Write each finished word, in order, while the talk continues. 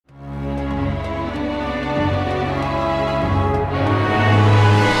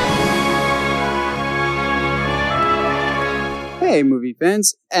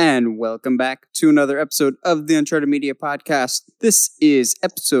fans, and welcome back to another episode of the Uncharted Media Podcast. This is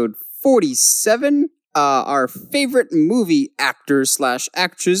episode 47. Our favorite movie actors /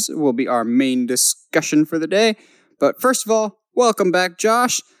 actresses will be our main discussion for the day. But first of all, welcome back,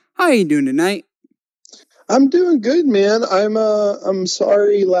 Josh. How are you doing tonight? I'm doing good, man. I'm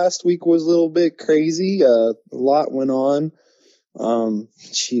sorry last week was a little bit crazy. A lot went on.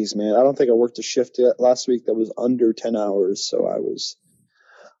 Jeez, man, I don't think I worked a shift yet last week that was under 10 hours, so I was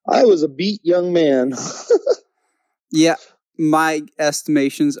a beat young man. Yeah, my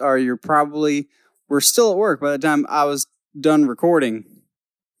estimations are we're still at work by the time I was done recording.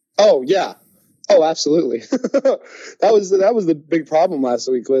 Oh, yeah. Oh, absolutely. That was the big problem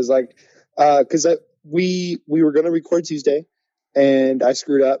last week was like, cause we were going to record Tuesday and I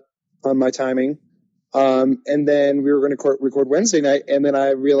screwed up on my timing. And then we were going to record Wednesday night, and then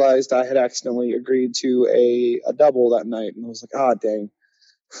I realized I had accidentally agreed to a double that night, and I was like, ah, dang.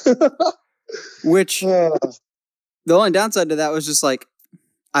 Which, the only downside to that was just like,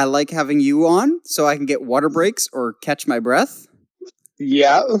 I like having you on so I can get water breaks or catch my breath.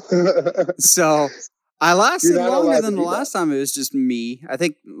 Yeah. So I lasted longer than the last time it was just me. I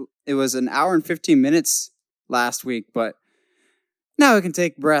think it was an hour and 15 minutes last week, but now I can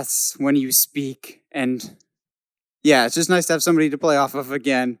take breaths when you speak. And yeah, it's just nice to have somebody to play off of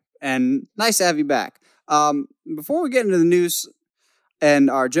again. And nice to have you back. Before we get into the news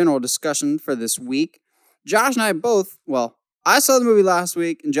and our general discussion for this week, Josh and I both, I saw the movie last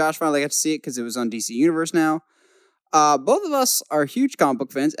week, and Josh finally got to see it because it was on DC Universe now. Both of us are huge comic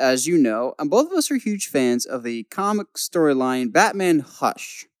book fans, as you know, and both of us are huge fans of the comic storyline Batman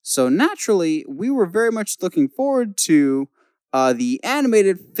Hush. So naturally, we were very much looking forward to the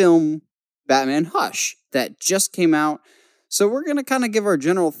animated film Batman Hush that just came out. So we're going to kind of give our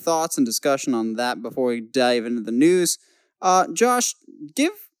general thoughts and discussion on that before we dive into the news. Josh,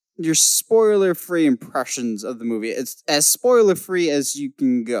 give your spoiler-free impressions of the movie. It's as spoiler-free as you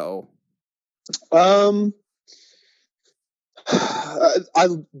can go. I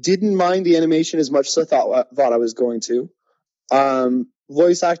didn't mind the animation as much as I thought I was going to.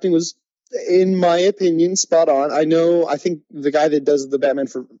 Voice acting was, in my opinion, spot on. I think the guy that does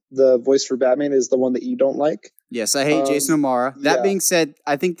the voice for Batman is the one that you don't like. Yes, I hate Jason O'Mara. That being said,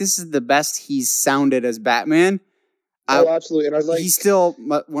 I think this is the best he's sounded as Batman. Oh, absolutely. And I was like, he's still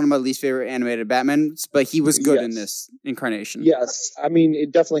one of my least favorite animated Batmans, but he was good in this incarnation. Yes. I mean,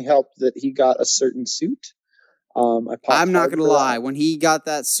 it definitely helped that he got a certain suit. I'm not going to lie. When he got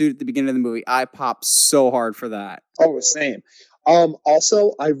that suit at the beginning of the movie, I popped so hard for that. Oh, same.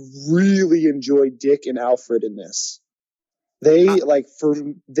 Also, I really enjoyed Dick and Alfred in this. They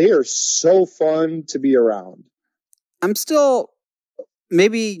are so fun to be around. I'm still,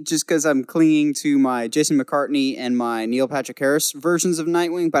 maybe just because I'm clinging to my Jason McCartney and my Neil Patrick Harris versions of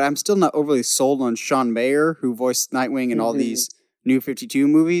Nightwing, but I'm still not overly sold on Sean Mayer, who voiced Nightwing in all these New 52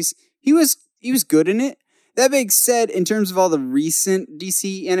 movies. He was good in it. That being said, in terms of all the recent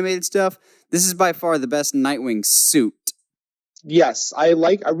DC animated stuff, this is by far the best Nightwing suit. Yes, I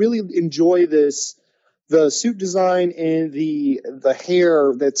really enjoy this, the suit design and the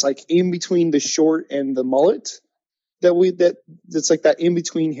hair that's like in between the short and the mullet that's like that in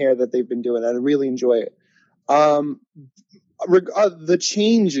between hair that they've been doing. I really enjoy it. The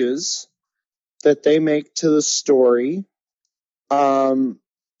changes that they make to the story, some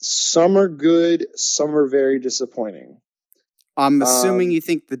are good, some are very disappointing. I'm assuming you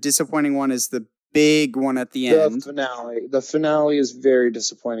think the disappointing one is the big one at the end. The finale is very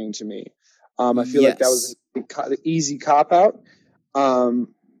disappointing to me. I feel like that was an easy cop-out.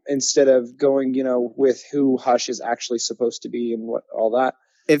 Instead of going, with who Hush is actually supposed to be and what all that.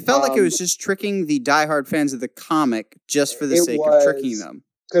 It felt like it was just tricking the diehard fans of the comic just for the sake of tricking them.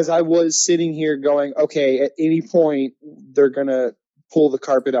 Because I was sitting here going, okay, at any point, they're going to pull the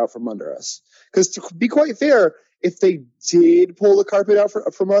carpet out from under us. Because to be quite fair, if they did pull the carpet out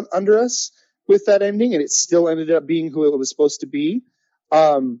from under us with that ending, and it still ended up being who it was supposed to be,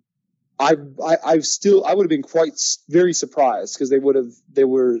 I would have been very surprised because they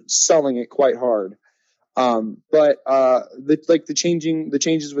were selling it quite hard. But the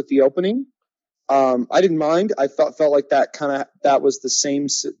changes with the opening, I didn't mind. I felt like that was the same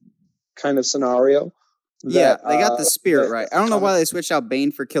kind of scenario. They got the spirit right. I don't know why they switched out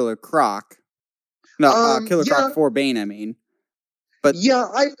Bane for Killer Croc. No, Killer Croc for Bane, I mean. But yeah,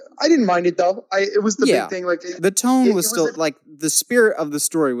 I didn't mind it though. It was the big thing. Like the tone was still like the spirit of the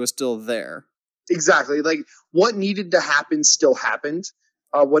story was still there. Exactly. Like what needed to happen still happened.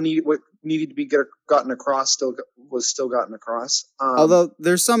 What needed to be gotten across was still gotten across. Although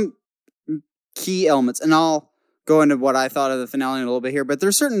there's some key elements, and I'll go into what I thought of the finale in a little bit here, but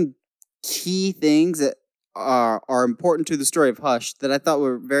there's certain key things that are important to the story of Hush that I thought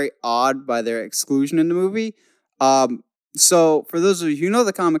were very odd by their exclusion in the movie. So for those of you who know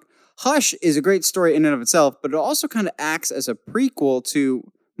the comic, Hush is a great story in and of itself, but it also kind of acts as a prequel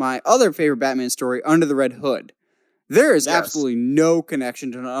to my other favorite Batman story, Under the Red Hood. There is absolutely no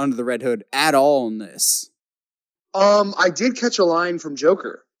connection to Under the Red Hood at all in this. I did catch a line from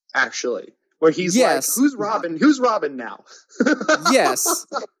Joker, actually, where he's like, "Who's Robin? Who's Robin now?" Yes,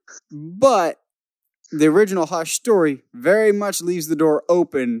 but the original Hush story very much leaves the door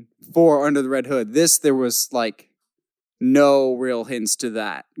open for Under the Red Hood. There was like no real hints to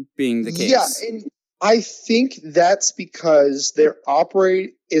that being the case. Yeah, and I think that's because they're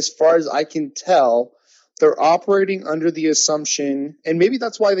as far as I can tell, they're operating under the assumption, and maybe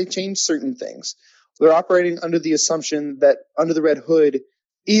that's why they changed certain things. They're operating under the assumption that Under the Red Hood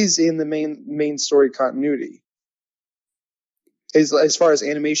is in the main story continuity, as far as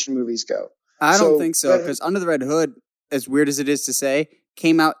animation movies go. I don't think so, because Under the Red Hood, as weird as it is to say,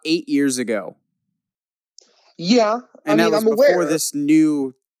 came out 8 years ago. Yeah, and that was before this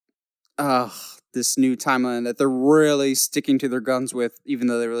new timeline that they're really sticking to their guns with, even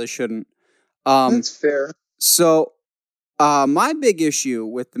though they really shouldn't. That's fair. So, my big issue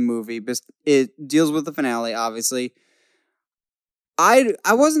with the movie, it deals with the finale, obviously. I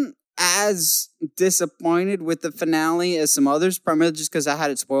wasn't as disappointed with the finale as some others, primarily just because I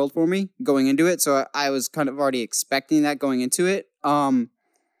had it spoiled for me going into it, so I was kind of already expecting that going into it.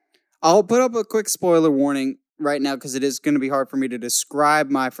 I'll put up a quick spoiler warning right now because it is going to be hard for me to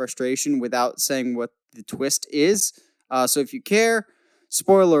describe my frustration without saying what the twist is. So if you care,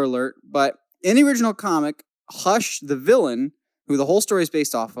 spoiler alert. But in the original comic, Hush, the villain, who the whole story is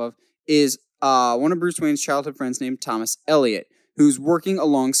based off of, is one of Bruce Wayne's childhood friends named Thomas Elliot, who's working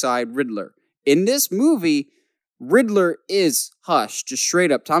alongside Riddler. In this movie, Riddler is Hush, just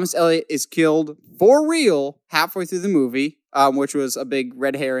straight up. Thomas Elliot is killed for real halfway through the movie, which was a big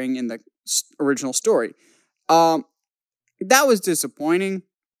red herring in the original story. That was disappointing.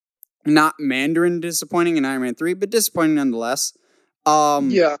 Not Mandarin disappointing in Iron Man 3, but disappointing nonetheless.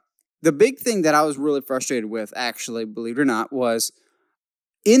 Yeah. The big thing that I was really frustrated with, actually, believe it or not, was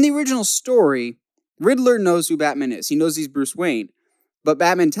in the original story, Riddler knows who Batman is. He knows he's Bruce Wayne. But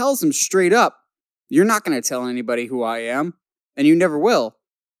Batman tells him straight up, "You're not going to tell anybody who I am, and you never will,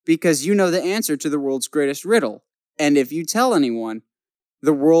 because you know the answer to the world's greatest riddle. And if you tell anyone,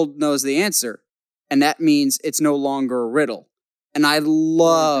 the world knows the answer, and that means it's no longer a riddle." And I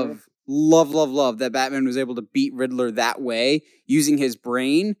love that Batman was able to beat Riddler that way, using his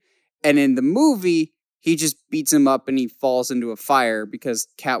brain. And in the movie, he just beats him up and he falls into a fire because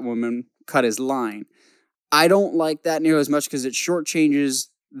Catwoman cut his line. I don't like that near as much because it shortchanges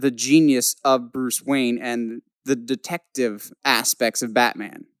the genius of Bruce Wayne and the detective aspects of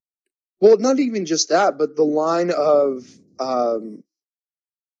Batman. Well, not even just that, but the line of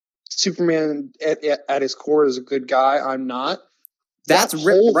Superman at his core is a good guy, I'm not. That's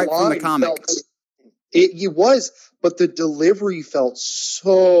ripped right from the comic. It was, but the delivery felt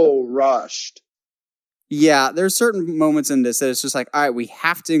so rushed. Yeah, there's certain moments in this that it's just like, all right, we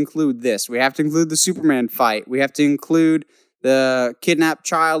have to include this. We have to include the Superman fight. We have to include the kidnapped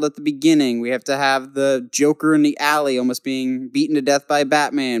child at the beginning. We have to have the Joker in the alley almost being beaten to death by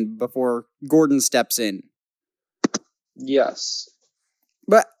Batman before Gordon steps in. Yes.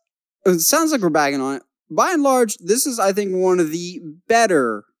 But it sounds like we're bagging on it. By and large, this is, I think, one of the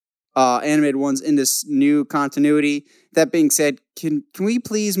better animated ones in this new continuity. That being said, can we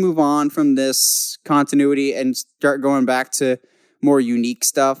please move on from this continuity and start going back to more unique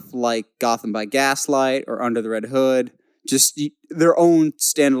stuff like Gotham by Gaslight or Under the Red Hood? Just their own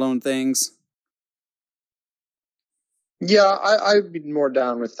standalone things. Yeah, I'd be more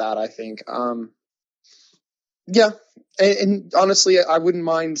down with that, I think. Yeah, and honestly, I wouldn't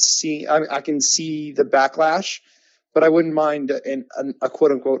mind seeing. I can see the backlash, but I wouldn't mind a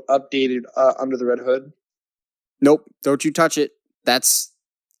quote unquote updated Under the Red Hood. Nope, don't you touch it. That's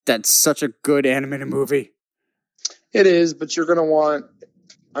such a good animated movie. It is, but you're gonna want.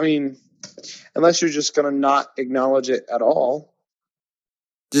 I mean, unless you're just gonna not acknowledge it at all.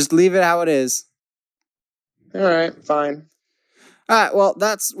 Just leave it how it is. All right, fine. All right, well,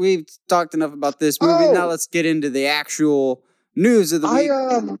 we've talked enough about this movie. Now let's get into the actual news of the week.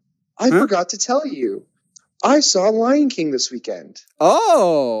 I forgot to tell you. I saw Lion King this weekend.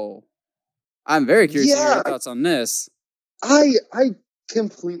 Oh, I'm very curious to hear your thoughts on this. I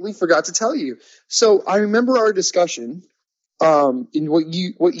completely forgot to tell you. So I remember our discussion, in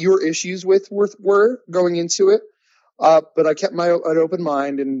what your issues were going into it. But I kept an open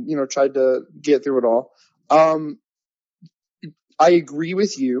mind and tried to get through it all. I agree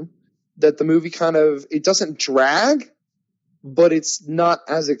with you that the movie it doesn't drag, but it's not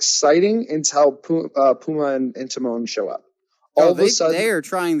as exciting until Puma and Timon show up. All of a sudden, they are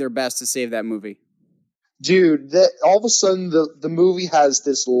trying their best to save that movie. Dude, all of a sudden the movie has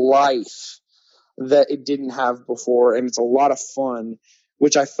this life that it didn't have before, and it's a lot of fun,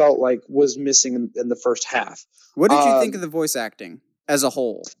 which I felt like was missing in the first half. What did you think of the voice acting as a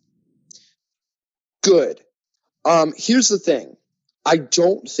whole? Good. Here's the thing. I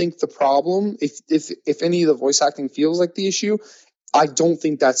don't think the problem, if any of the voice acting feels like the issue, I don't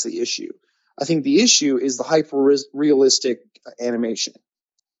think that's the issue. I think the issue is the hyper-realistic animation.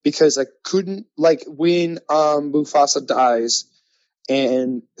 Because I couldn't, like, when Mufasa dies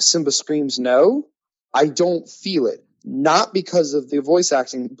and Simba screams no, I don't feel it. Not because of the voice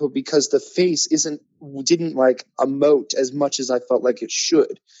acting, but because the face didn't like emote as much as I felt like it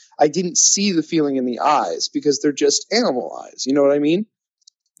should. I didn't see the feeling in the eyes because they're just animal eyes. You know what I mean?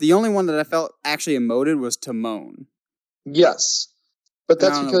 The only one that I felt actually emoted was Timon. Yes. But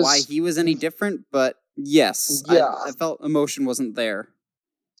that's I don't because know why he was any different, but yes. Yeah. I felt emotion wasn't there.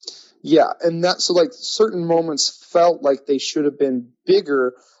 Yeah, and so like certain moments felt like they should have been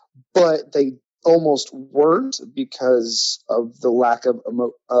bigger, but they almost weren't because of the lack of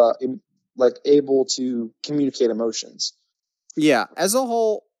able to communicate emotions. Yeah, as a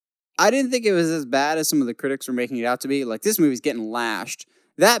whole, I didn't think it was as bad as some of the critics were making it out to be. Like, this movie's getting lashed.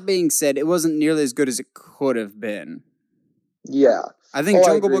 That being said, it wasn't nearly as good as it could have been. Yeah. I think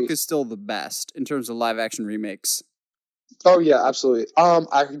Jungle Book is still the best in terms of live-action remakes. Oh, yeah, absolutely.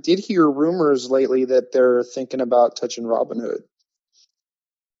 I did hear rumors lately that they're thinking about touching Robin Hood.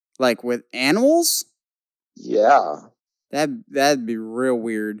 Like with animals? Yeah. That'd be real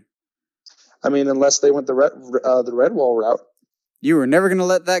weird. I mean, unless they went the Redwall route. You were never going to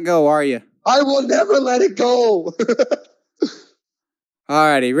let that go, are you? I will never let it go.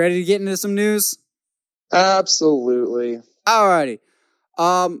 Alrighty, ready to get into some news? Absolutely. Alrighty.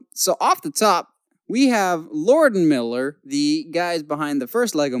 So off the top, we have Lord and Miller, the guys behind the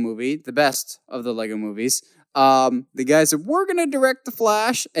first Lego movie, the best of the Lego movies. The guys that were going to direct The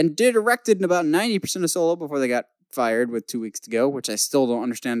Flash and directed in about 90% of Solo before they got fired with 2 weeks to go, which I still don't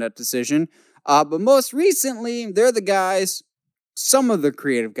understand that decision. But most recently, they're the guys, some of the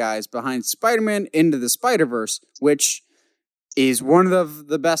creative guys behind Spider-Man Into the Spider-Verse, which is one of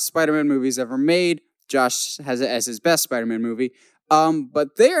the best Spider-Man movies ever made. Josh has it as his best Spider-Man movie.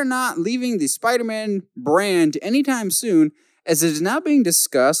 But they are not leaving the Spider-Man brand anytime soon, as it is now being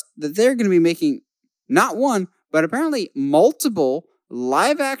discussed that they're going to be making not one, but apparently multiple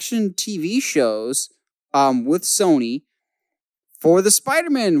live-action TV shows with Sony for the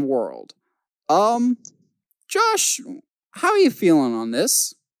Spider-Man world. Josh, how are you feeling on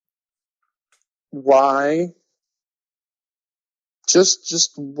this? Why?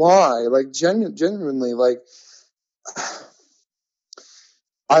 Just why? Like, genuinely, like...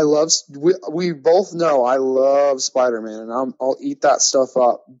 we both know I love Spider-Man, and I'll eat that stuff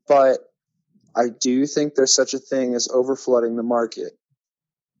up, but I do think there's such a thing as overflooding the market,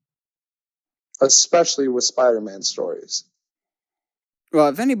 especially with Spider-Man stories. Well,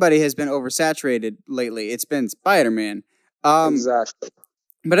 if anybody has been oversaturated lately, it's been Spider-Man. Exactly.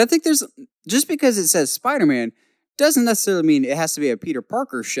 But I think just because it says Spider-Man doesn't necessarily mean it has to be a Peter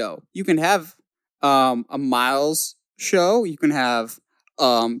Parker show. You can have a Miles show. You can have...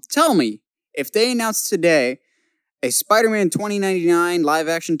 tell me, if they announced today a Spider-Man 2099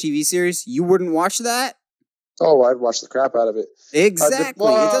 live-action TV series, you wouldn't watch that? Oh, I'd watch the crap out of it.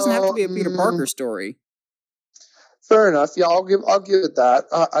 Exactly. It doesn't have to be a Peter Parker story. Fair enough. Yeah, I'll give it that.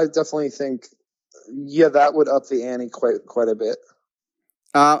 I definitely think, yeah, that would up the ante quite a bit.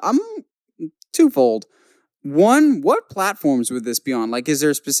 I'm twofold. One, what platforms would this be on? Like, is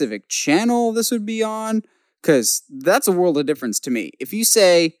there a specific channel this would be on? Because that's a world of difference to me. If you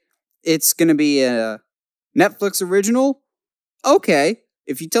say it's going to be a Netflix original, okay.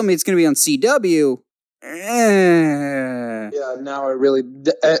 If you tell me it's going to be on CW, Yeah, now I really...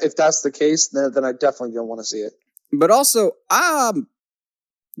 If that's the case, then I definitely don't want to see it. But also,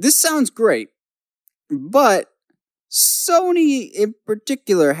 this sounds great, but Sony in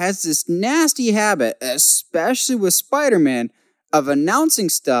particular has this nasty habit, especially with Spider-Man, of announcing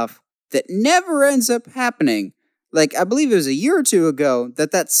stuff that never ends up happening. Like, I believe it was a year or two ago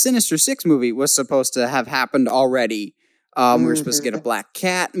that Sinister Six movie was supposed to have happened already. We were supposed to get a Black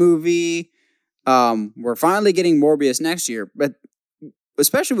Cat movie. We're finally getting Morbius next year. But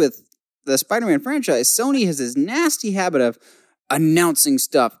especially with the Spider-Man franchise, Sony has this nasty habit of announcing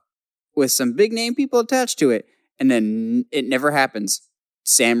stuff with some big-name people attached to it, and then it never happens.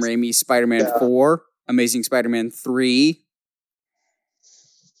 Sam Raimi's Spider-Man 4, Amazing Spider-Man 3.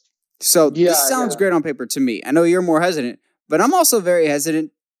 So this sounds great on paper to me. I know you're more hesitant, but I'm also very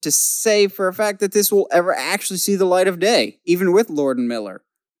hesitant to say for a fact that this will ever actually see the light of day, even with Lord and Miller.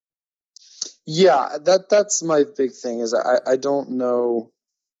 Yeah, that's my big thing is I don't know.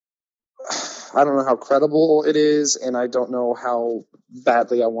 I don't know how credible it is, and I don't know how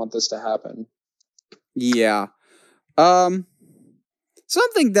badly I want this to happen. Yeah.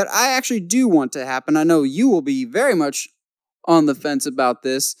 Something that I actually do want to happen, I know you will be very much on the fence about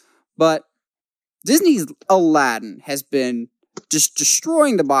this, but Disney's Aladdin has been just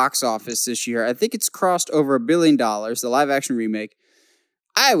destroying the box office this year. I think it's crossed over $1 billion, the live-action remake.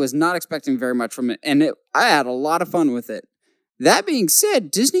 I was not expecting very much from it, and I had a lot of fun with it. That being said,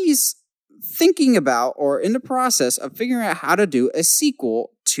 Disney's thinking about or in the process of figuring out how to do a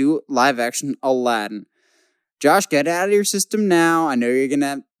sequel to live-action Aladdin. Josh, get it out of your system now. I know you're going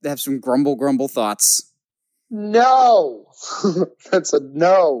to have some grumble thoughts. No! That's a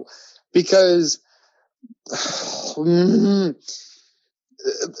no. Because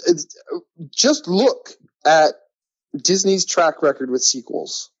just look at Disney's track record with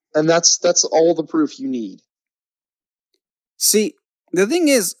sequels. And that's all the proof you need. See, the thing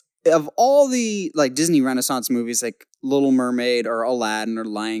is, of all the like Disney Renaissance movies like Little Mermaid or Aladdin or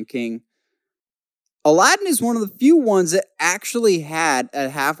Lion King, Aladdin is one of the few ones that actually had a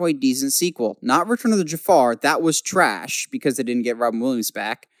halfway decent sequel. Not Return of the Jafar. That was trash because they didn't get Robin Williams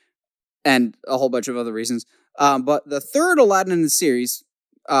back. And a whole bunch of other reasons. But the third Aladdin in the series,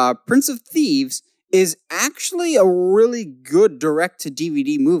 Prince of Thieves, is actually a really good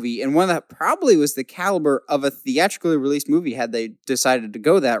direct-to-DVD movie, and one that probably was the caliber of a theatrically released movie had they decided to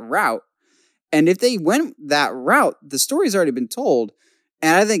go that route. And if they went that route, the story's already been told,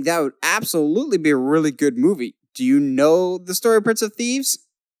 and I think that would absolutely be a really good movie. Do you know the story of Prince of Thieves?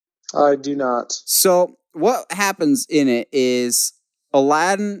 I do not. So, what happens in it is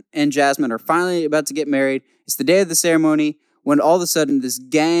Aladdin and Jasmine are finally about to get married. It's the day of the ceremony when all of a sudden this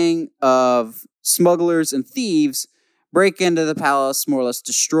gang of smugglers and thieves break into the palace, more or less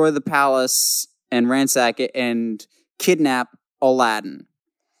destroy the palace and ransack it and kidnap Aladdin.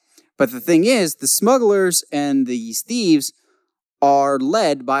 But the thing is, the smugglers and these thieves are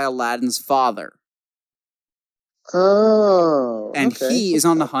led by Aladdin's father. Oh, and he is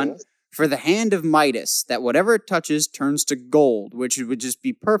on the hunt for the hand of Midas, that whatever it touches turns to gold, which would just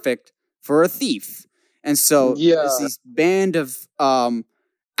be perfect for a thief. And so there's these band of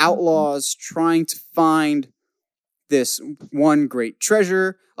outlaws trying to find this one great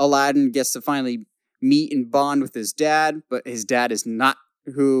treasure. Aladdin gets to finally meet and bond with his dad, but his dad is not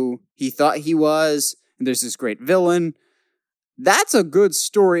who he thought he was. And there's this great villain. That's a good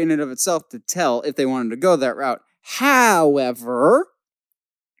story in and of itself to tell if they wanted to go that route. However,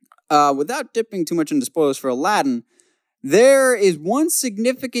 without dipping too much into spoilers for Aladdin, there is one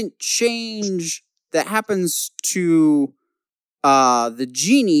significant change that happens to the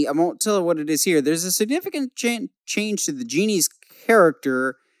genie. I won't tell you what it is here. There's a significant change to the genie's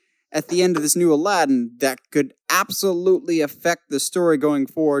character at the end of this new Aladdin that could absolutely affect the story going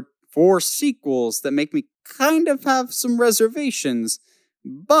forward for sequels that make me kind of have some reservations.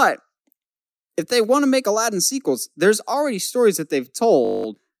 But if they want to make Aladdin sequels, there's already stories that they've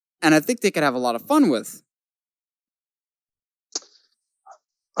told, and I think they could have a lot of fun with.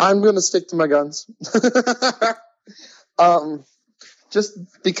 I'm going to stick to my guns. Just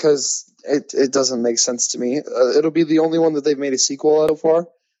because it doesn't make sense to me. It'll be the only one that they've made a sequel out of far.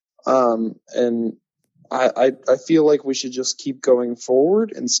 And I feel like we should just keep going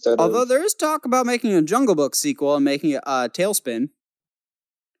forward instead Although there is talk about making a Jungle Book sequel and making a Tailspin.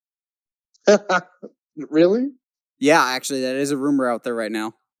 Really? Yeah, actually, that is a rumor out there right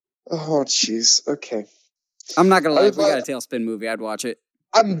now. Oh, jeez. Okay. I'm not going to lie. If we got a Tailspin movie, I'd watch it.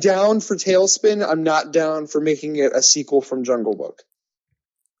 I'm down for Tailspin. I'm not down for making it a sequel from Jungle Book.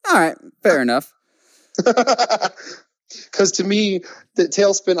 All right. Fair enough. Because to me, the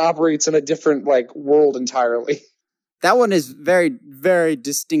Tailspin operates in a different world entirely. That one is very, very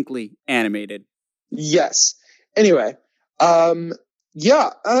distinctly animated. Yes. Anyway, the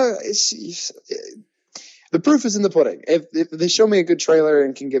proof is in the pudding. If they show me a good trailer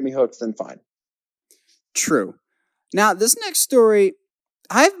and can get me hooked, then fine. True. Now, this next story,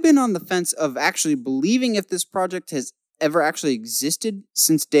 I've been on the fence of actually believing if this project has ever actually existed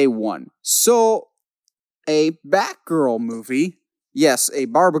since day one. So, a Batgirl movie, yes, a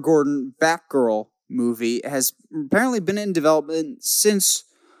Barbara Gordon Batgirl movie, has apparently been in development since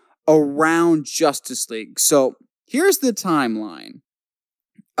around Justice League. So, here's the timeline.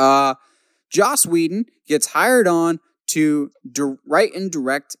 Joss Whedon gets hired on to write and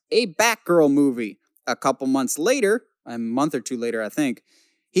direct a Batgirl movie. a couple months later, a month or two later, I think,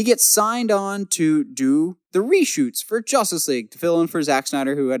 he gets signed on to do the reshoots for Justice League to fill in for Zack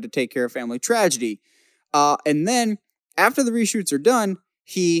Snyder, who had to take care of family tragedy. And then after the reshoots are done,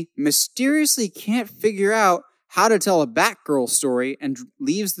 he mysteriously can't figure out how to tell a Batgirl story and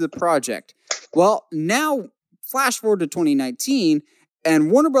leaves the project. Well, now flash forward to 2019,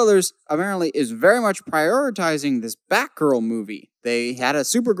 and Warner Brothers apparently is very much prioritizing this Batgirl movie. They had a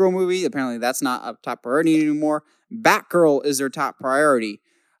Supergirl movie. Apparently that's not a top priority anymore. Batgirl is their top priority.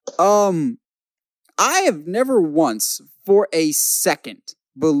 I have never once, for a second,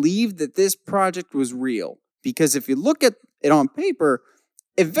 believed that this project was real. Because if you look at it on paper,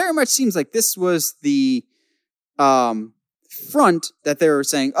 it very much seems like this was the front that they were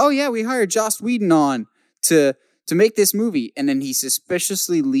saying, oh yeah, we hired Joss Whedon on to make this movie. And then he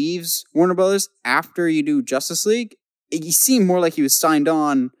suspiciously leaves Warner Brothers after you do Justice League. It seemed more like he was signed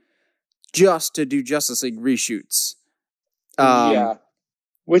on just to do Justice League reshoots. Yeah.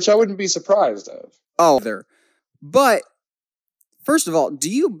 Which I wouldn't be surprised of. Oh, there. But, first of all, do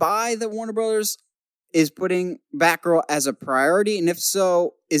you buy that Warner Brothers is putting Batgirl as a priority? And if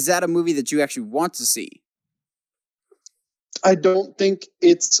so, is that a movie that you actually want to see? I don't think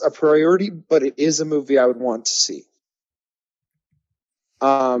it's a priority, but it is a movie I would want to see.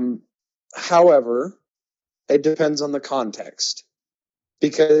 However, it depends on the context.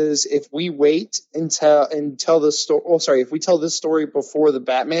 Because if we wait and tell the story, if we tell this story before the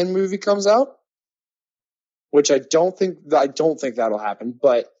Batman movie comes out, which I don't think that'll happen.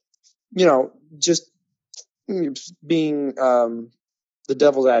 But just being the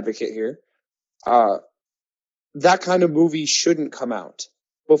devil's advocate here, that kind of movie shouldn't come out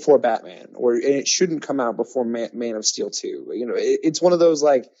before Batman, and it shouldn't come out before Man of Steel 2. It's one of those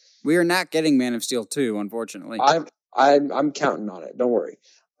like we are not getting Man of Steel 2, unfortunately. I'm counting on it. Don't worry.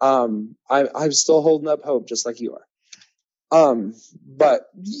 I'm still holding up hope, just like you are. But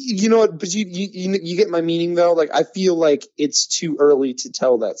you know what? But you get my meaning though. Like I feel like it's too early to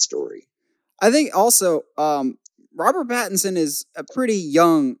tell that story. I think also Robert Pattinson is a pretty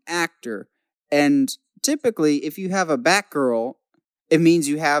young actor, and typically, if you have a Batgirl, it means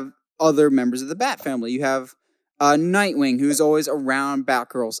you have other members of the Bat family. You have Nightwing, who's always around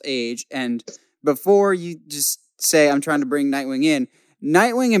Batgirl's age, and before you just say, I'm trying to bring Nightwing in,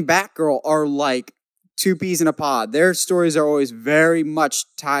 Nightwing and Batgirl are like two peas in a pod. Their stories are always very much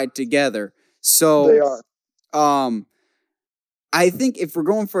tied together. So they are. I think if we're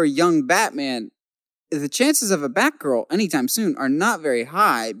going for a young Batman, the chances of a Batgirl anytime soon are not very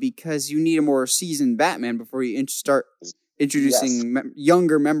high because you need a more seasoned Batman before you start introducing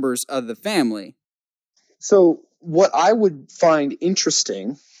younger members of the family. So what I would find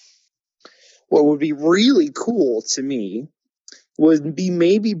interesting, what would be really cool to me, would be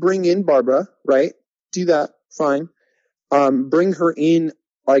maybe bring in Barbara, right? Do that, fine. Bring her in,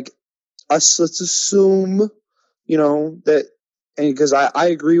 like, let's assume, that, and because I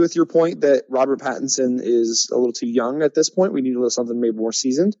agree with your point that Robert Pattinson is a little too young at this point. We need something maybe more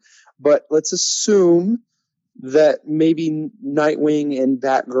seasoned. But let's assume that maybe Nightwing and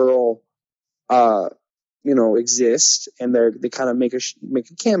Batgirl, exist, and they kind of make a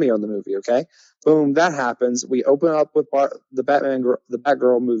cameo in the movie. Okay, boom, that happens. We open up with the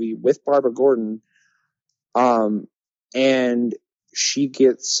Batgirl movie with Barbara Gordon, and she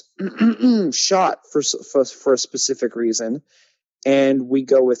gets shot for a specific reason, and we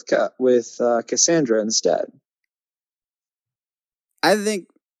go with Cassandra instead. I think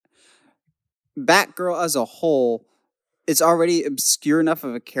Batgirl as a whole, it's already obscure enough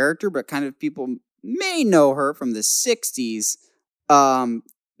of a character, but kind of people may know her from the 60s.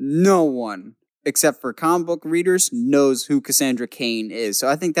 No one, except for comic book readers, knows who Cassandra Cain is. So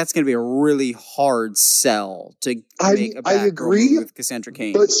I think that's going to be a really hard sell to make a Batgirl movie with Cassandra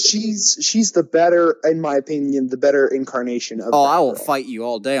Cain. But she's the better, in my opinion, the better incarnation of Batgirl. I will fight you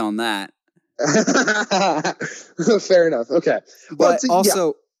all day on that. Fair enough. Okay. But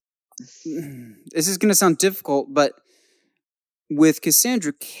also, this is going to sound difficult, but with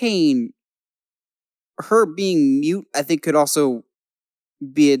Cassandra Cain, her being mute, I think, could also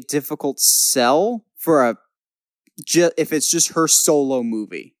be a difficult sell for if it's just her solo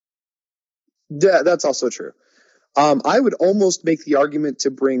movie. Yeah, that's also true. I would almost make the argument to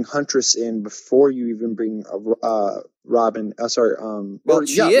bring Huntress in before you even bring Robin. She is.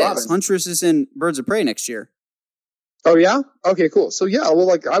 Robin. Huntress is in Birds of Prey next year. Oh yeah. Okay. Cool. So yeah.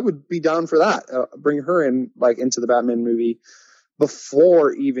 Well, I would be down for that. Bring her in, into the Batman movie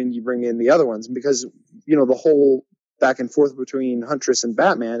before even you bring in the other ones, because the whole back and forth between Huntress and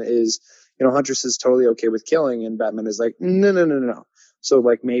Batman is, Huntress is totally okay with killing, and Batman is like, no. So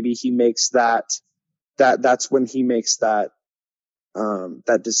maybe he makes that that's when he makes that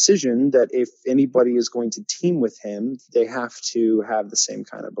decision that if anybody is going to team with him, they have to have the same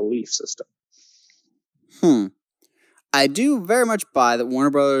kind of belief system. I do very much buy that Warner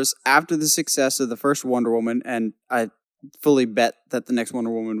Brothers, after the success of the first Wonder Woman, and I fully bet that the next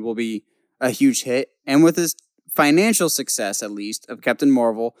Wonder Woman will be a huge hit, and with this financial success, at least, of Captain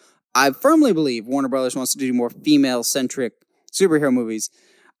Marvel, I firmly believe Warner Brothers wants to do more female-centric superhero movies.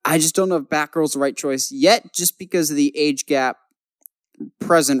 I just don't know if Batgirl's the right choice yet, just because of the age gap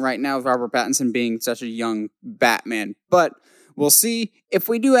present right now with Robert Pattinson being such a young Batman. But we'll see. If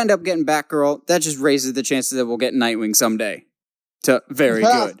we do end up getting Batgirl, that just raises the chances that we'll get Nightwing someday to very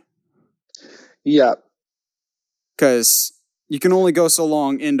good. Yeah. Because you can only go so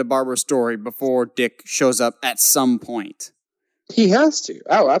long into Barbara's story before Dick shows up at some point. He has to.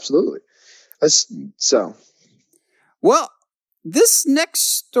 Oh, absolutely. So. Well, this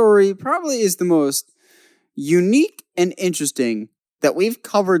next story probably is the most unique and interesting that we've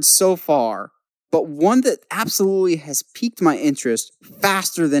covered so far, but one that absolutely has piqued my interest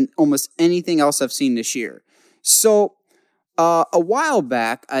faster than almost anything else I've seen this year. So, a while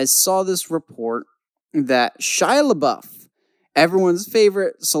back, I saw this report that Shia LaBeouf, everyone's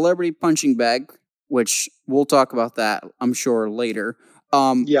favorite celebrity punching bag, which we'll talk about that, I'm sure, later.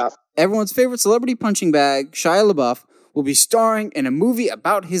 Everyone's favorite celebrity punching bag, Shia LaBeouf, will be starring in a movie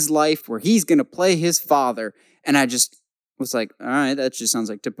about his life where he's going to play his father. And I just was like, all right, that just sounds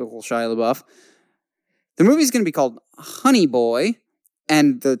like typical Shia LaBeouf. The movie's going to be called Honey Boy,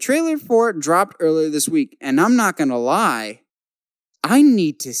 and the trailer for it dropped earlier this week. And I'm not going to lie, I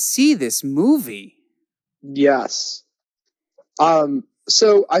need to see this movie. Yes.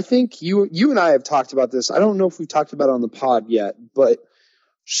 So I think you and I have talked about this. I don't know if we've talked about it on the pod yet, but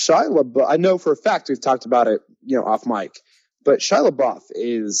Shia LaBeouf, I know for a fact we've talked about it, off mic, but Shia LaBeouf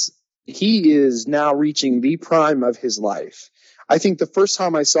is now reaching the prime of his life. I think the first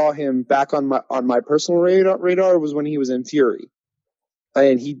time I saw him back on my personal radar was when he was in Fury.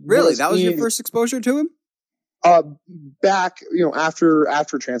 And that was your first exposure to him? Back,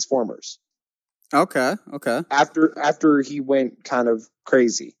 after Transformers. Okay. After he went kind of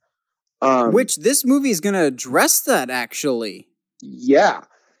crazy. Which this movie is going to address that, actually. Yeah.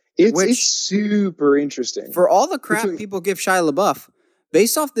 It's super interesting. For all the crap people give Shia LaBeouf,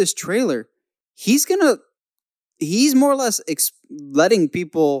 based off this trailer, he's more or less letting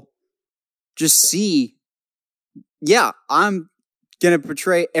people just see, I'm going to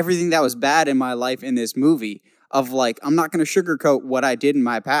portray everything that was bad in my life in this movie. Of I'm not going to sugarcoat what I did in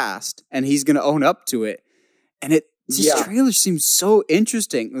my past, and he's going to own up to it. And this trailer seems so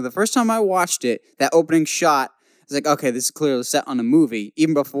interesting. The first time I watched it, that opening shot, I was like, okay, this is clearly set on a movie,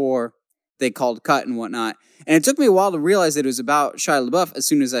 even before they called cut and whatnot. And it took me a while to realize that it was about Shia LaBeouf as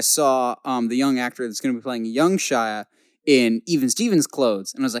soon as I saw the young actor that's going to be playing young Shia in Even Stevens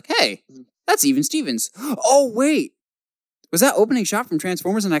clothes. And I was like, hey, that's Even Stevens. Oh, wait. Was that opening shot from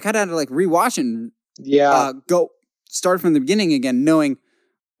Transformers? And I kind of had to rewatch it and go start from the beginning again, knowing,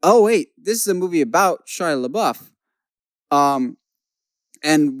 oh wait, this is a movie about Shia LaBeouf.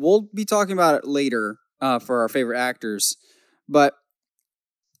 And we'll be talking about it later for our favorite actors. But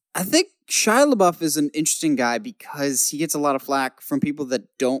I think Shia LaBeouf is an interesting guy because he gets a lot of flack from people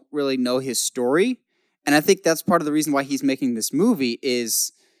that don't really know his story. And I think that's part of the reason why he's making this movie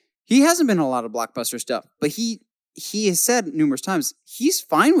is he hasn't been in a lot of blockbuster stuff, but he has said numerous times he's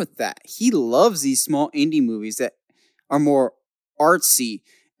fine with that. He loves these small indie movies that are more artsy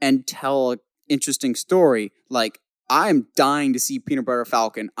and tell an interesting story. I'm dying to see Peanut Butter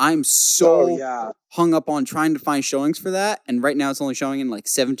Falcon. I'm so hung up on trying to find showings for that. And right now it's only showing in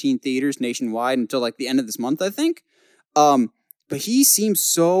 17 theaters nationwide until the end of this month, I think. But he seems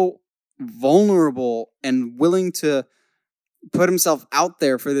so vulnerable and willing to put himself out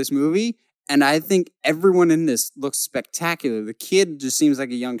there for this movie. And I think everyone in this looks spectacular. The kid just seems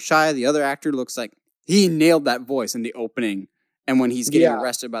like a young Shia. The other actor looks like he nailed that voice in the opening and when he's getting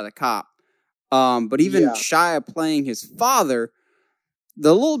arrested by the cop. But even Shia playing his father,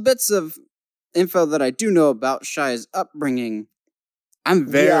 the little bits of info that I do know about Shia's upbringing, I'm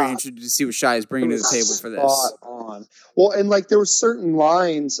very interested to see what Shia is bringing to the table for this. Spot on. Well, and there were certain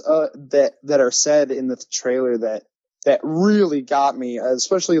lines that are said in the trailer that really got me,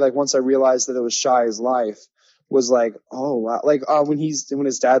 especially once I realized that it was Shia's life, was oh wow. When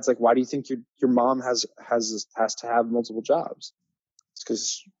his dad's why do you think your mom has to have multiple jobs? It's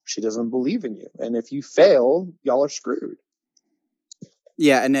because she doesn't believe in you, and if you fail, y'all are screwed.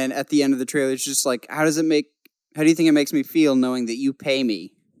 Yeah, and then at the end of the trailer, it's just how do you think it makes me feel knowing that you pay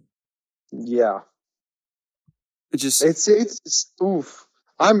me? Yeah, it's oof.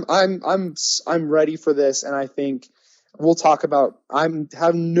 I'm ready for this, and I think we'll talk about.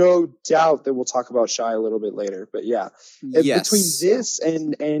 Have no doubt that we'll talk about Shy a little bit later. But yeah, Yes. between this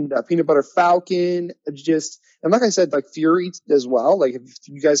and Peanut Butter Falcon, and like I said, like Fury as well. Like if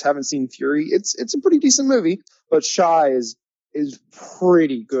you guys haven't seen Fury, it's a pretty decent movie, but Shy is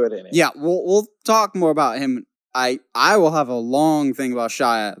pretty good in it. Yeah, we'll talk more about him. I will have a long thing about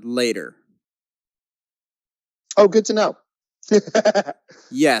Shia later. Oh, good to know.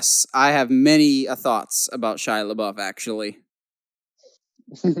 Yes, I have many thoughts about Shia LaBeouf, actually.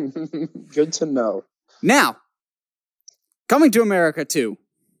 Good to know. Now, Coming to America 2.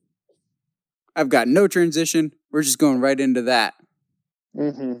 I've got no transition. We're just going right into that.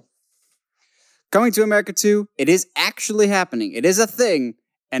 Mm-hmm. Coming to America 2, it is actually happening. It is a thing,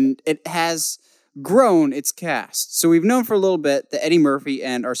 and it has grown its cast. So we've known for a little bit that Eddie Murphy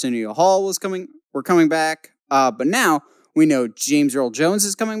and Arsenio Hall were coming back, but now we know James Earl Jones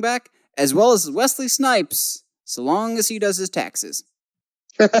is coming back, as well as Wesley Snipes, so long as he does his taxes.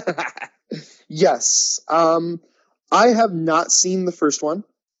 Yes. I have not seen the first one,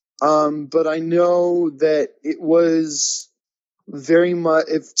 but I know that it was very much,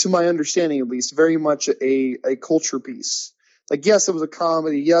 to my understanding at least, very much a culture piece. Like, yes, it was a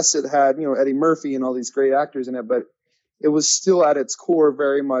comedy. Yes, it had, Eddie Murphy and all these great actors in it, but it was still at its core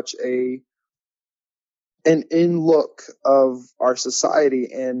very much an in-look of our society.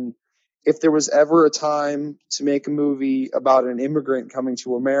 And if there was ever a time to make a movie about an immigrant coming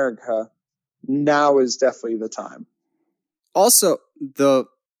to America, now is definitely the time. Also,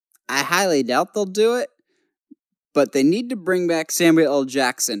 I highly doubt they'll do it, but they need to bring back Samuel L.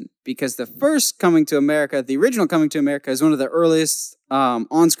 Jackson, because the first Coming to America, the original Coming to America, is one of the earliest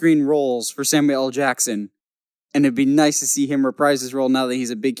on-screen roles for Samuel L. Jackson, and it'd be nice to see him reprise his role now that he's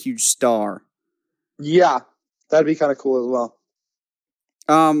a big, huge star. Yeah, that'd be kind of cool as well.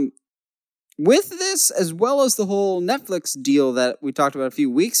 With this, as well as the whole Netflix deal that we talked about a few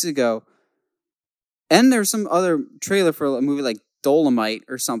weeks ago, and there's some other trailer for a movie like Dolomite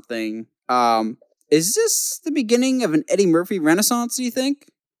or something, is this the beginning of an Eddie Murphy renaissance, do you think?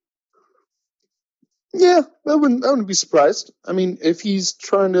 Yeah, I wouldn't be surprised. I mean, if he's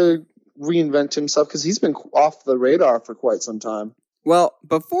trying to reinvent himself, because he's been off the radar for quite some time. Well,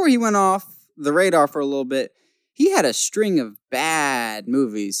 before he went off the radar for a little bit, he had a string of bad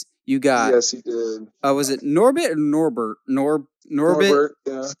movies. You got... Yes, he did. Was it Norbit or Norbert? Norbit,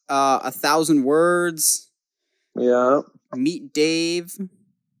 yeah. 1,000 Words. Yeah. Meet Dave.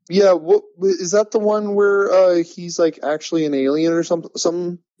 Yeah, what is that the one where he's like actually an alien or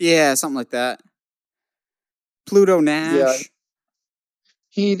something? Yeah, something like that. Pluto Nash. Yeah.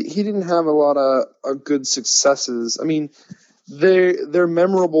 He didn't have a lot of good successes. I mean, they're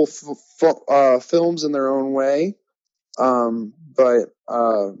memorable films in their own way, but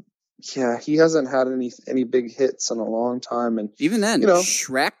yeah, he hasn't had any big hits in a long time. And even then,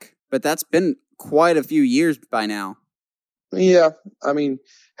 Shrek, but that's been quite a few years by now. Yeah, I mean,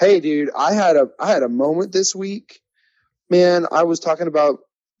 hey, dude, I had a moment this week, man. I was talking about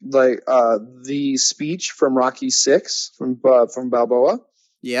like the speech from Rocky VI from Balboa.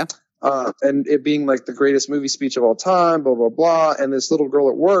 Yeah. And it being like the greatest movie speech of all time, blah, blah, blah. And this little girl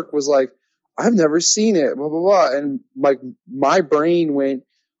at work was like, I've never seen it, blah, blah, blah. And like my brain went,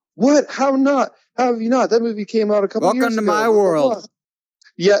 what? How not? How have you not? That movie came out a couple years ago. Welcome to my world. Blah.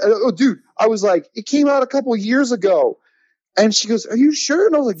 Yeah. Oh, dude, I was like, it came out a couple years ago. And she goes, are you sure?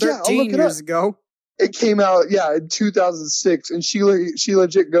 And I was like, yeah, I'll look it up. 13 years ago. It came out, in 2006. And she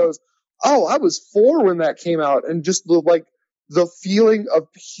legit goes, oh, I was 4 when that came out. And just the feeling of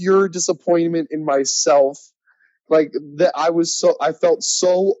pure disappointment in myself, like that I felt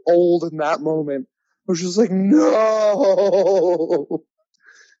so old in that moment. I was just like, no.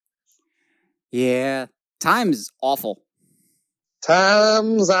 Yeah, time is awful.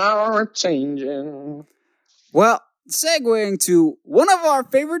 Times are changing. Well, segueing to one of our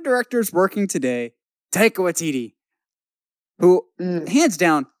favorite directors working today, Taika Waititi, who, hands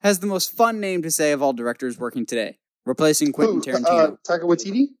down, has the most fun name to say of all directors working today. Replacing Quentin Tarantino. Taika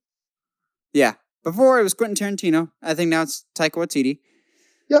Waititi? Yeah. Before it was Quentin Tarantino. I think now it's Taika Waititi.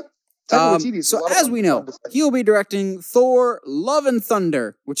 Yep. Taika Waititi. So as we know, he'll be directing Thor: Love and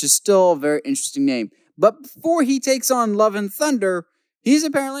Thunder, which is still a very interesting name. But before he takes on Love and Thunder, he's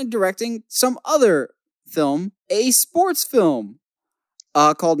apparently directing some other film, a sports film,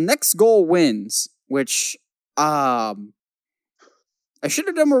 called Next Goal Wins, which, I should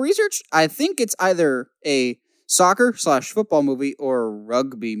have done more research. I think it's either a soccer/football movie or a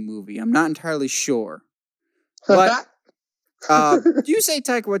rugby movie. I'm not entirely sure. But you say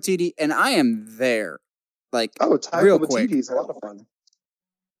Taika Waititi, and I am there. Like, Taika real Waititi quick. is a lot of fun.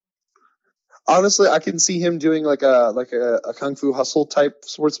 Honestly, I can see him doing like a Kung Fu Hustle type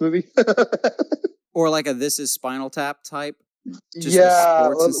sports movie. Or like a This Is Spinal Tap type. Just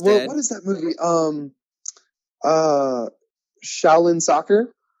well, what is that movie? Shaolin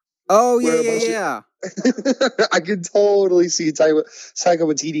Soccer. Oh yeah. I could totally see Taika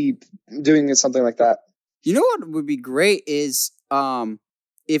Waititi doing something like that. You know what would be great is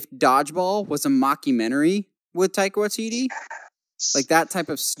if Dodgeball was a mockumentary with Taika Waititi, like that type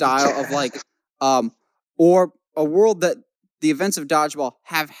of style of like, or a world that the events of Dodgeball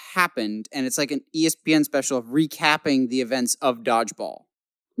have happened, and it's like an ESPN special of recapping the events of Dodgeball.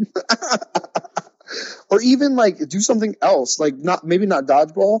 Or even like do something else, like maybe not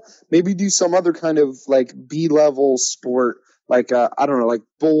Dodgeball, maybe do some other kind of like B-level sport, like I don't know, like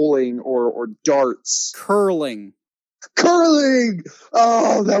bowling or darts, curling.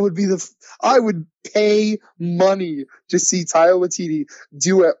 Oh, that would be I would pay money to see Taika Waititi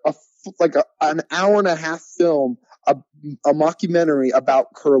do an hour and a half film, a mockumentary about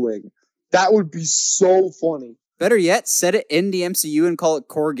curling. That would be so funny. Better yet, set it in the MCU and call it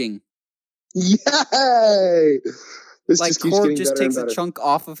Korging. Yay! Like Korg just takes a chunk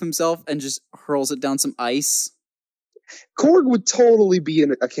off of himself and just hurls it down some ice. Korg would totally be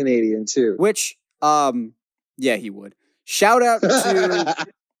a Canadian too. Which, yeah, he would. Shout out to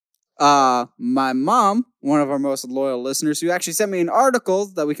my mom, one of our most loyal listeners, who actually sent me an article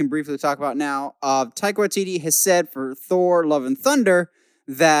that we can briefly talk about now. Taika Waititi has said for Thor: Love and Thunder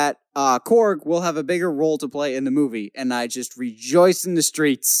that Korg will have a bigger role to play in the movie, and I just rejoice in the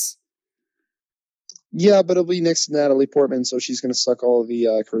streets. Yeah, but it'll be next to Natalie Portman, so she's going to suck all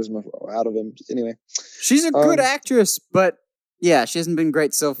the charisma out of him. Anyway. She's a good actress, but yeah, she hasn't been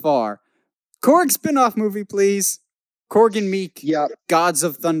great so far. Korg spin-off movie, please. Korg and Meek. Yeah. Gods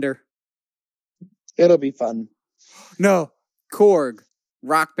of Thunder. It'll be fun. No. Korg.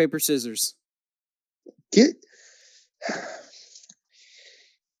 Rock, paper, scissors.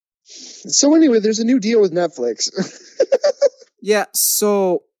 So anyway, there's a new deal with Netflix. Yeah,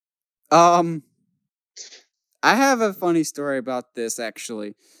 so I have a funny story about this,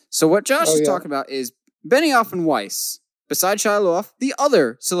 actually. So what Josh is talking about is Benioff and Weiss, besides Shia LaBeouf, the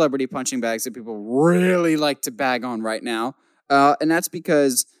other celebrity punching bags that people really like to bag on right now. And that's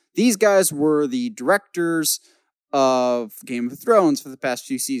because these guys were the directors of Game of Thrones for the past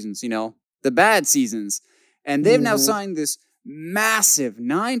few seasons, the bad seasons. And they've now signed this massive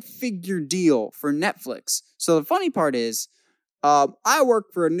 9-figure deal for Netflix. So the funny part is, I work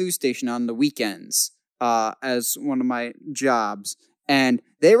for a news station on the weekends. As one of my jobs, and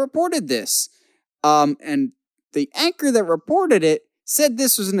they reported this. And the anchor that reported it said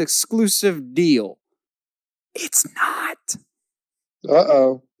this was an exclusive deal. It's not.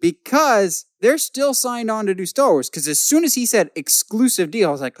 Uh-oh. Because they're still signed on to do Star Wars. Because as soon as he said exclusive deal,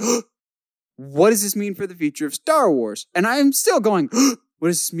 I was like, what does this mean for the future of Star Wars? And I'm still going, what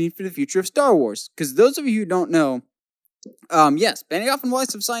does this mean for the future of Star Wars? Because those of you who don't know, yes, Benioff and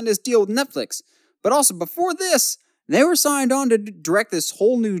Weiss have signed this deal with Netflix. But also, before this, they were signed on to direct this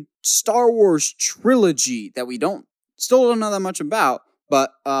whole new Star Wars trilogy that we still don't know that much about.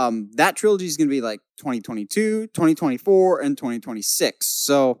 But that trilogy is going to be like 2022, 2024, and 2026.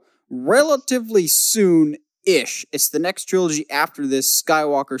 So relatively soon-ish. It's the next trilogy after this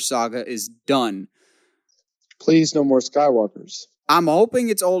Skywalker saga is done. Please, no more Skywalkers. I'm hoping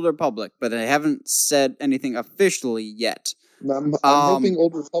it's Old Republic, but they haven't said anything officially yet. I'm hoping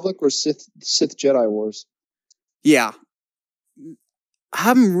Old Republic or Sith Jedi Wars. Yeah.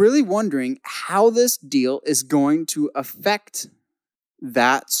 I'm really wondering how this deal is going to affect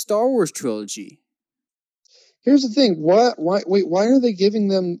that Star Wars trilogy. Here's the thing. Why are they giving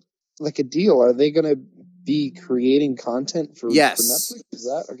them like a deal? Are they going to be creating content for Netflix? Is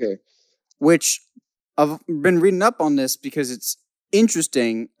that okay? Which I've been reading up on this because it's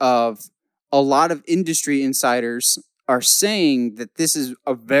interesting. Of a lot of industry insiders are saying that this is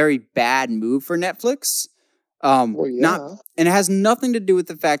a very bad move for Netflix. And it has nothing to do with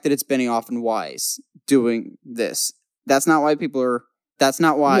the fact that it's Benioff and Weiss doing this. That's not why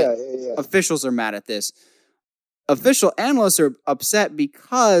officials are mad at this. Official analysts are upset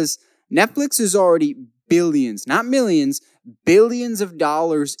because Netflix is already billions, not millions, billions of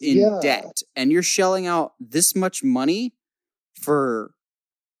dollars in debt. And you're shelling out this much money for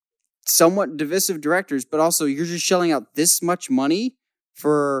somewhat divisive directors, but also you're just shelling out this much money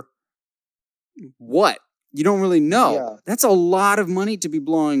for what? You don't really know. Yeah. That's a lot of money to be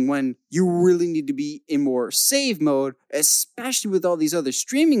blowing when you really need to be in more save mode, especially with all these other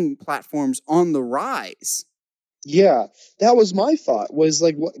streaming platforms on the rise. Yeah, that was my thought. Was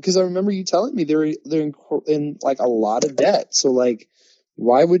like, because I remember you telling me they're in like a lot of debt. So like,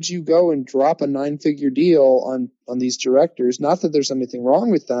 Why would you go and drop a 9-figure deal on these directors? Not that there's anything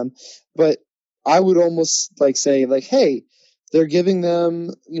wrong with them, but I would almost like say like, hey, they're giving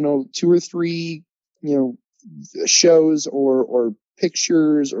them, 2 or 3, shows or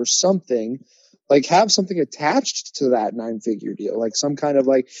pictures or something. Like, have something attached to that 9-figure deal, like some kind of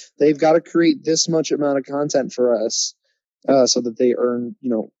like, they've got to create this much amount of content for us, so that they earn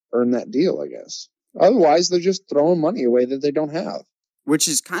that deal, I guess. Otherwise, they're just throwing money away that they don't have. Which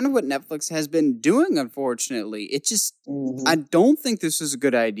is kind of what Netflix has been doing, unfortunately. It just, I don't think this is a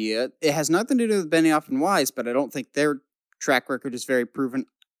good idea. It has nothing to do with Benioff and Weiss, but I don't think their track record is very proven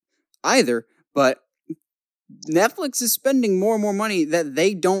either. But Netflix is spending more and more money that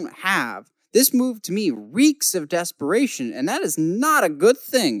they don't have. This move, to me, reeks of desperation, and that is not a good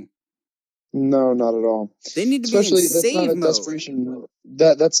thing. No, not at all. They need to be in save mode. Desperation.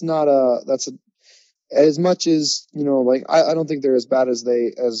 That's as much as, like, I don't think they're as bad as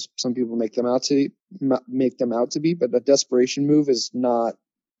some people make them out to be, but a desperation move is not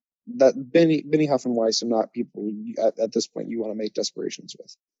that. Benioff and Weiss are not people at this point you want to make desperations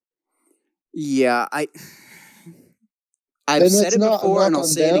with. Yeah, I've said it before and I'll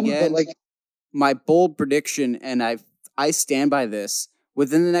say it again. Like, my bold prediction, and I stand by this,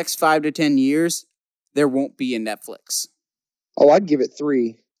 within the next 5 to 10 years, there won't be a Netflix. Oh, I'd give it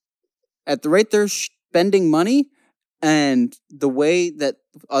 3. At the rate they're spending money and the way that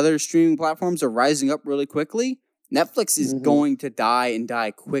other streaming platforms are rising up really quickly, Netflix is going to die and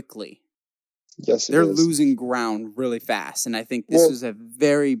die quickly. Yes, they're losing ground really fast, and I think this is a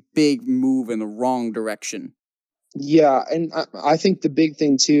very big move in the wrong direction. Yeah, and I think the big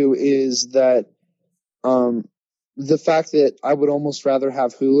thing too is that the fact that I would almost rather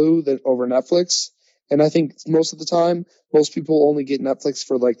have Hulu than over Netflix. And I think most of the time, most people only get Netflix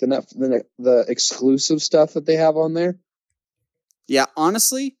for like the exclusive stuff that they have on there. Yeah,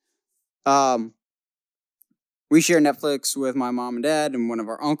 honestly, we share Netflix with my mom and dad and one of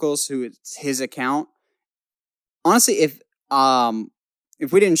our uncles, who it's his account. Honestly, if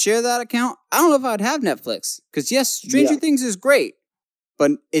we didn't share that account, I don't know if I'd have Netflix. Because yes, Stranger Things is great,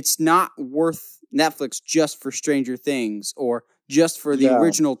 but it's not worth Netflix just for Stranger Things or just for the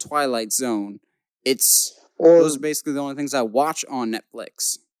original Twilight Zone. Those are basically the only things I watch on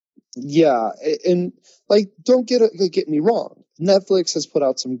Netflix. Yeah, and like, don't get me wrong. Netflix has put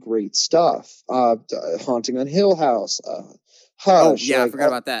out some great stuff. Haunting on Hill House. Hush. Oh yeah, I forgot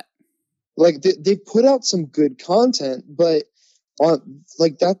about that. Like they put out some good content, but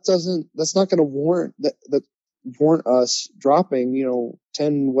that's not going to warrant us dropping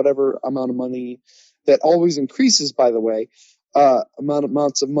 10 whatever amount of money that always increases, by the way,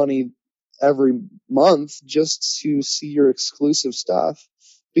 amounts of money every month just to see your exclusive stuff.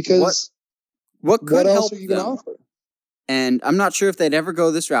 Because what could help else are you going to offer? And I'm not sure if they'd ever go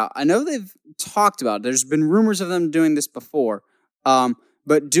this route. I know they've talked about it. There's been rumors of them doing this before.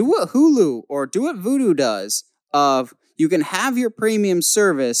 But do what Hulu or do what Vudu does of you can have your premium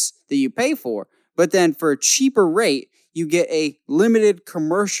service that you pay for, but then for a cheaper rate, you get a limited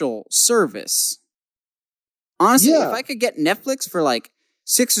commercial service. Honestly, if I could get Netflix for like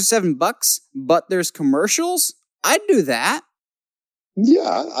 $6 or $7, but there's commercials, I'd do that.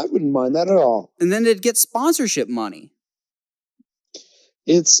 Yeah, I wouldn't mind that at all. And then it'd get sponsorship money.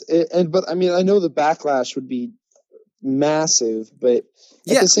 But I mean, I know the backlash would be massive, but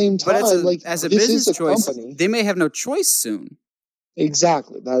at the same time, as a business choice, company, they may have no choice soon.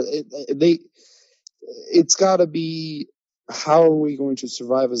 Exactly. It's got to be, how are we going to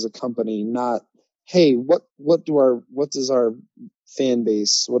survive as a company? Not, hey, what does our fan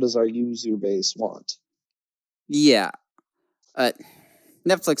base, what does our user base want? Yeah,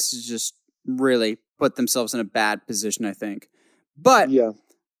 Netflix has just really put themselves in a bad position, I think. But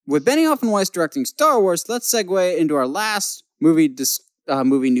with Benioff and Weiss directing Star Wars, let's segue into our last movie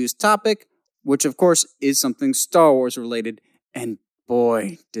news topic, which of course is something Star Wars related. And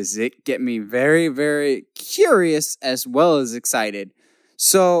boy, does it get me very, very curious as well as excited.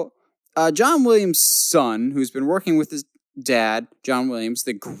 So, John Williams' son, who's been working with his dad, John Williams,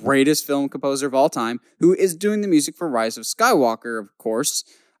 the greatest film composer of all time, who is doing the music for Rise of Skywalker, of course,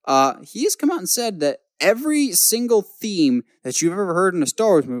 he has come out and said that every single theme that you've ever heard in a Star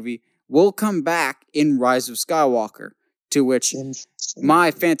Wars movie will come back in Rise of Skywalker, to which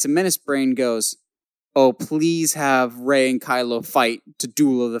my Phantom Menace brain goes, oh, please have Rey and Kylo fight to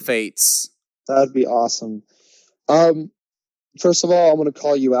Duel of the Fates. That'd be awesome. First of all, I'm going to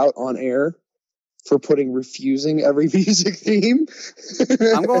call you out on air for refusing every music theme.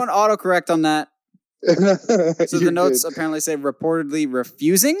 I'm going autocorrect on that. So the notes apparently say reportedly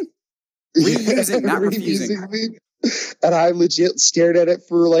refusing? Reusing, not refusing. And I legit stared at it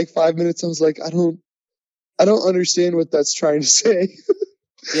for like 5 minutes. I was like, I don't understand what that's trying to say.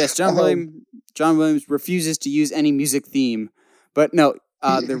 Yes, John Williams refuses to use any music theme, but no,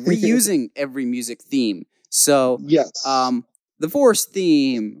 they're reusing every music theme. So, yes, the Force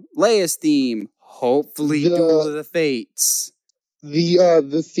theme, Leia's theme, hopefully Duel of the Fates,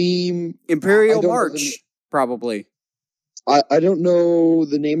 the theme, Imperial March, probably. I don't know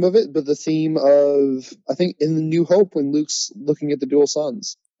the name of it, but the theme of, I think, in the New Hope when Luke's looking at the dual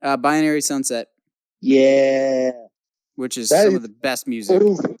suns. Binary Sunset. Yeah. Which is some of the best music.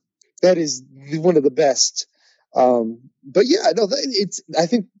 Oh, that is one of the best. But yeah, no, I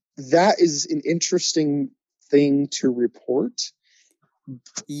think that is an interesting thing to report.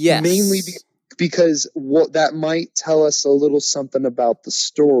 Yes. Mainly because what that might tell us a little something about the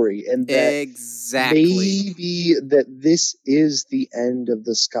story, and that maybe that this is the end of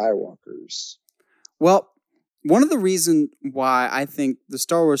the Skywalkers. Well, one of the reasons why I think the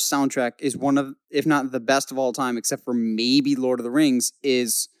Star Wars soundtrack is one of, if not the best of all time, except for maybe Lord of the Rings,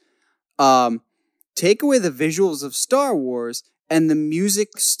 is take away the visuals of Star Wars and the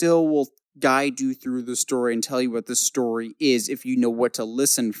music still will guide you through the story and tell you what the story is if you know what to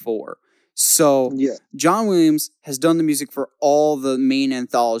listen for. So, John Williams has done the music for all the main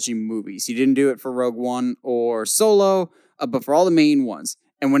anthology movies. He didn't do it for Rogue One or Solo, but for all the main ones.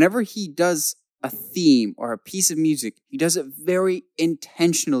 And whenever he does a theme or a piece of music, he does it very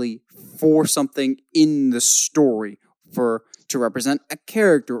intentionally for something in the story, to represent a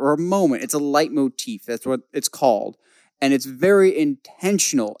character or a moment. It's a leitmotif. That's what it's called. And it's very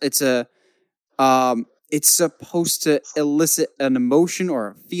intentional. It's supposed to elicit an emotion or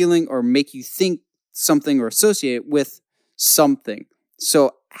a feeling or make you think something or associate it with something.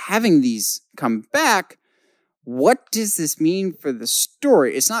 So having these come back, what does this mean for the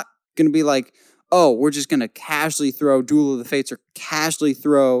story? It's not going to be like, oh, we're just going to casually throw Duel of the Fates or casually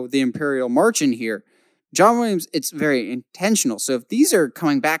throw the Imperial March in here. John Williams, it's very intentional. So if these are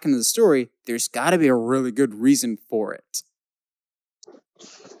coming back into the story, there's got to be a really good reason for it.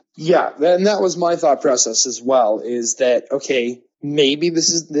 Yeah, and that was my thought process as well, is that, okay, maybe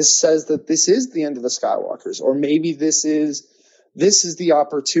this says that this is the end of the Skywalkers, or maybe this is the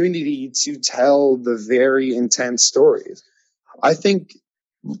opportunity to tell the very intense stories. I think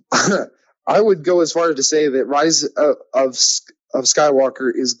I would go as far as to say that Rise of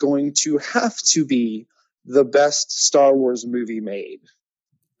Skywalker is going to have to be the best Star Wars movie made.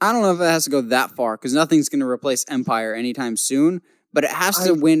 I don't know if it has to go that far, because nothing's going to replace Empire anytime soon, but it has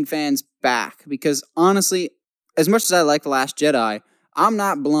to win fans back, because honestly, as much as I like The Last Jedi, I'm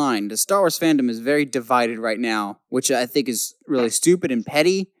not blind. The Star Wars fandom is very divided right now, which I think is really stupid and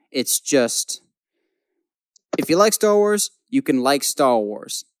petty. It's just, if you like Star Wars, you can like Star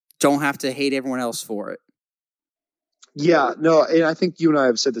Wars. Don't have to hate everyone else for it. Yeah, no, and I think you and I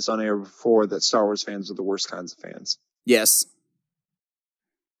have said this on air before, that Star Wars fans are the worst kinds of fans. Yes.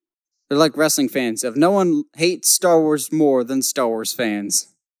 They're like wrestling fans. If no one hates Star Wars more than Star Wars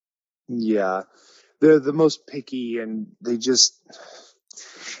fans. Yeah. They're the most picky, and they just...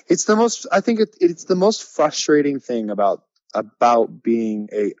 It's the most... I think it's the most frustrating thing about being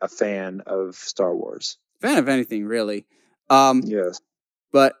a fan of Star Wars. Fan of anything, really. Yes.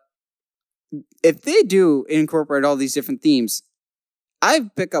 But if they do incorporate all these different themes, I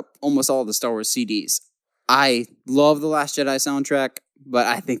pick up almost all the Star Wars CDs. I love the Last Jedi soundtrack, but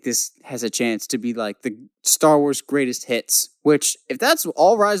I think this has a chance to be like the Star Wars greatest hits, which, if that's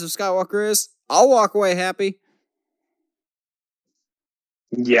all Rise of Skywalker is, I'll walk away happy.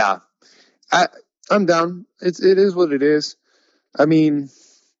 Yeah. I'm down. It is what it is. I mean,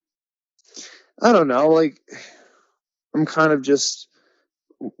 I don't know, like, I'm kind of just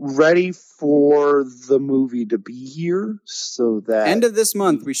ready for the movie to be here, so that end of this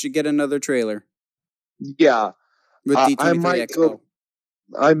month we should get another trailer. Yeah, with D23 Expo.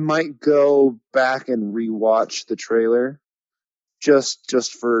 I might go back and rewatch the trailer,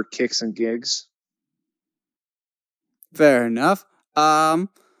 just for kicks and gigs. Fair enough. I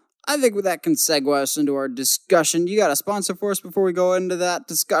think that can segue us into our discussion. You got a sponsor for us before we go into that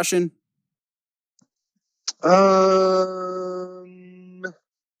discussion?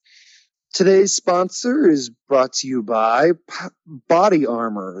 Today's sponsor is brought to you by Body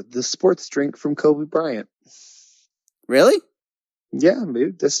Armor, the sports drink from Kobe Bryant. Really? Yeah,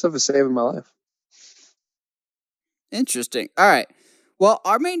 dude. This stuff is saving my life. Interesting. All right. Well,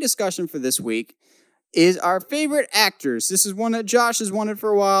 our main discussion for this week is our favorite actors. This is one that Josh has wanted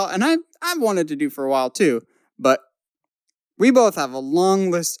for a while, and I've wanted to do for a while too. But we both have a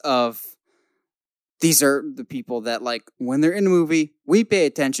long list of... These are the people that, like, when they're in a movie, we pay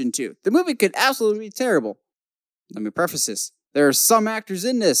attention to. The movie could absolutely be terrible. let me preface this. There are some actors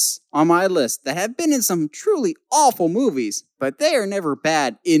in this on my list that have been in some truly awful movies, but they are never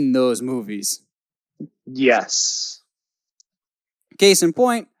bad in those movies. Yes. Case in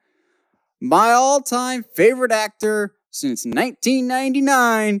point, my all-time favorite actor since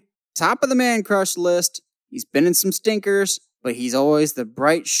 1999, top of the man crush list. He's been in some stinkers, but he's always the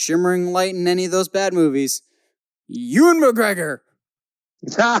bright, shimmering light in any of those bad movies. Ewan McGregor.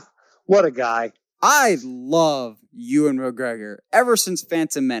 What a guy. I love Ewan McGregor ever since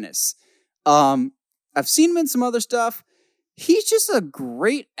Phantom Menace. I've seen him in some other stuff. He's just a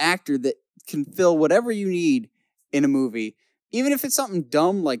great actor that can fill whatever you need in a movie. Even if it's something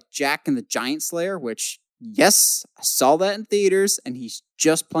dumb like Jack and the Giant Slayer, which, yes, I saw that in theaters, and he's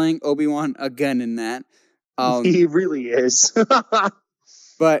just playing Obi-Wan again in that. He really is.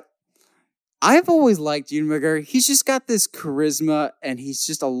 But I've always liked Ewan McGregor. He's just got this charisma, and he's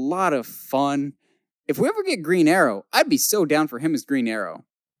just a lot of fun. If we ever get Green Arrow, I'd be so down for him as Green Arrow.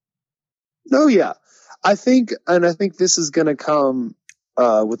 Oh, yeah. I think this is going to come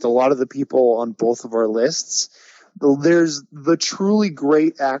with a lot of the people on both of our lists. There's the truly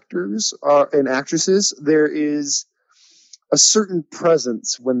great actors and actresses. There is a certain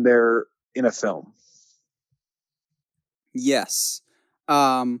presence when they're in a film. Yes.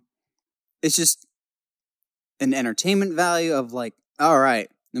 It's just an entertainment value of like, all right,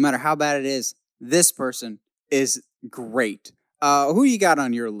 no matter how bad it is, this person is great. Who you got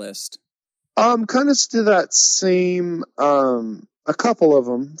on your list? Kind of to that same, a couple of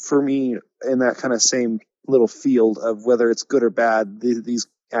them for me in that kind of same little field of whether it's good or bad. These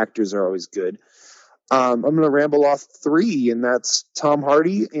actors are always good. I'm going to ramble off three, and that's Tom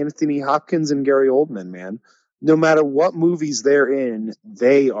Hardy, Anthony Hopkins, and Gary Oldman, man. No matter what movies they're in,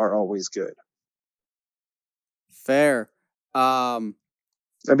 they are always good. Fair. I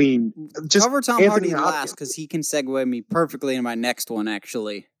mean, just cover Tom Hardy last because he can segue me perfectly in my next one,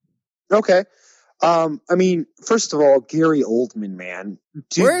 actually. Okay. I mean, first of all, Gary Oldman, man.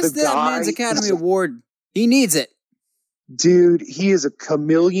 Dude, where's that man's Academy Award? He needs it. Dude, he is a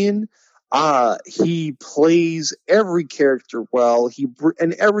chameleon. He plays every character well.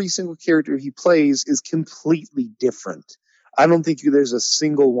 And every single character he plays is completely different. I don't think there's a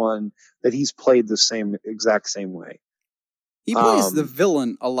single one that he's played the exact same way. He plays the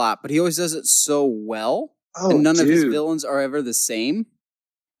villain a lot, but he always does it so well. And none of his villains are ever the same.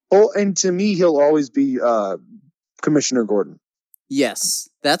 Oh, and to me, he'll always be Commissioner Gordon. Yes,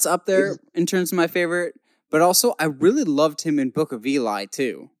 that's up there in terms of my favorite. But also, I really loved him in Book of Eli,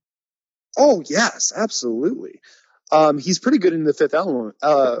 too. Oh, yes, absolutely. He's pretty good in The Fifth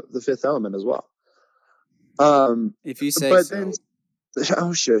Element as well. If you say so.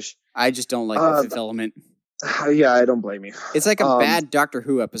 Oh, shush. I just don't like The Fifth Element. Yeah, I don't blame you. It's like a bad Doctor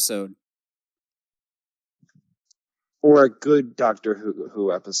Who episode. Or a good Doctor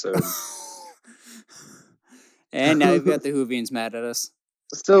Who episode. And now you've got the Whovians mad at us.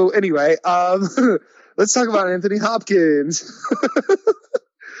 So anyway, let's talk about Anthony Hopkins.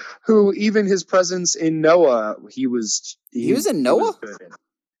 Who even his presence in Noah, he was in Noah?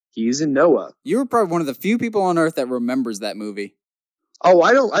 He's in Noah. You were probably one of the few people on earth that remembers that movie. Oh,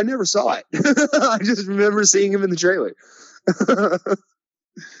 I never saw it. I just remember seeing him in the trailer.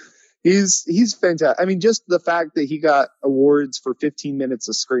 He's fantastic. I mean, just the fact that he got awards for 15 minutes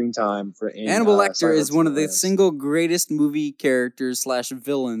of screen time for Hannibal Lecter is one of the single greatest movie characters /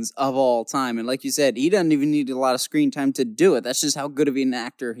 villains of all time. And like you said, he doesn't even need a lot of screen time to do it. That's just how good of an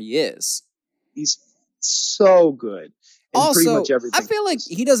actor he is. He's so good. Also, pretty much everything. I feel like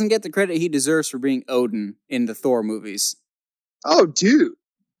he doesn't get the credit he deserves for being Odin in the Thor movies. Oh, dude.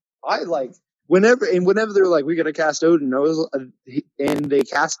 I like whenever they're like, we got to cast Odin, and they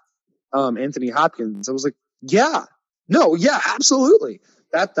cast Anthony Hopkins. I was like, yeah, absolutely.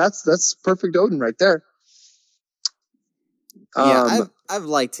 That's perfect Odin right there. Yeah, I've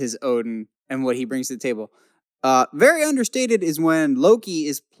liked his Odin and what he brings to the table. Very understated is when Loki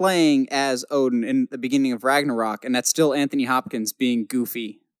is playing as Odin in the beginning of Ragnarok, and that's still Anthony Hopkins being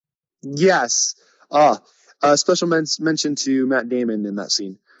goofy. Yes. Special mention to Matt Damon in that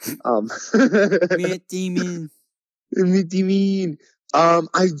scene. Matt Damon. Matt Damon.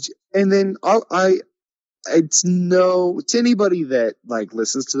 To anybody that like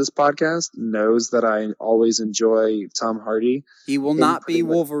listens to this podcast knows that I always enjoy Tom Hardy. He will not be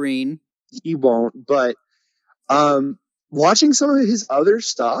Wolverine. He won't, but watching some of his other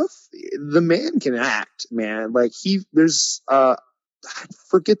stuff, the man can act, man. Like I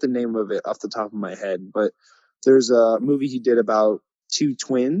forget the name of it off the top of my head, but there's a movie he did about two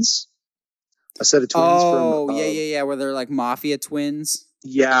twins. A set of twins. Yeah, where they're like mafia twins.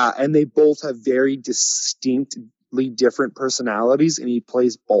 Yeah, and they both have very distinct completely different personalities, and he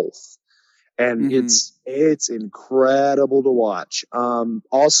plays both. And it's incredible to watch.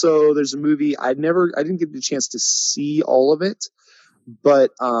 Also, there's a movie I didn't get the chance to see all of it,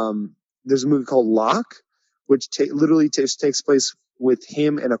 but there's a movie called Locke, which literally takes place with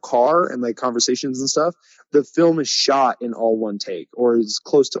him in a car and like conversations and stuff. The film is shot in all one take, or as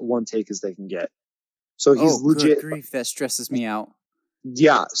close to one take as they can get. So he's legit. Good grief, that stresses me out.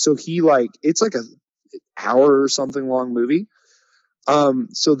 Yeah, so he it's like an hour or something long movie.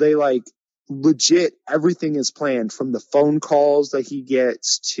 So they legit everything is planned, from the phone calls that he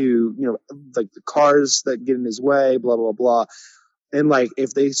gets to, like the cars that get in his way, blah blah blah. And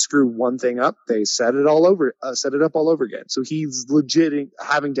if they screw one thing up, they set it up all over again. So he's legit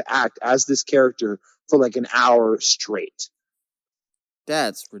having to act as this character for an hour straight.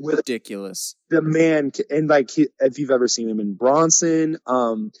 That's ridiculous. The man, and if you've ever seen him in Bronson,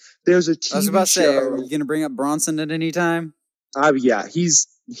 there's a TV show. I was about to say, are you going to bring up Bronson at any time? Yeah, it's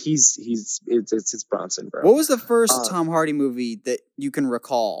Bronson, bro. What was the first Tom Hardy movie that you can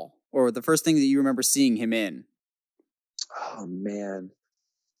recall, or the first thing that you remember seeing him in? Oh man.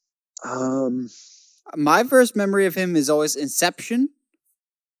 My first memory of him is always Inception.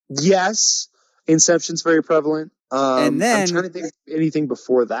 Yes, Inception's very prevalent. And then I'm trying to think of anything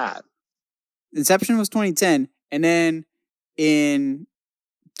before that. Inception was 2010, and then in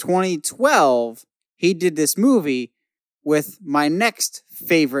 2012 he did this movie with my next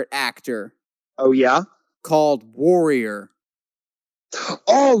favorite actor. Oh yeah? Called Warrior.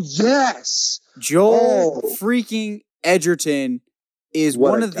 Oh yes. Joel freaking Edgerton is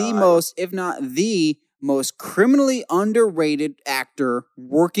one of the most, if not the most criminally underrated actor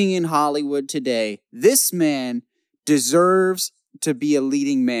working in Hollywood today. This man deserves to be a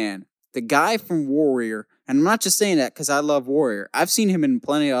leading man. The guy from Warrior, and I'm not just saying that because I love Warrior. I've seen him in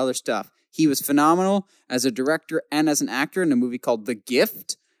plenty of other stuff. He was phenomenal as a director and as an actor in a movie called The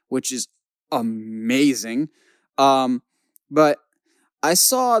Gift, which is amazing. But I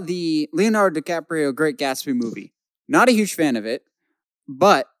saw the Leonardo DiCaprio Great Gatsby movie. Not a huge fan of it,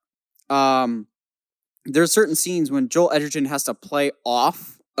 but there are certain scenes when Joel Edgerton has to play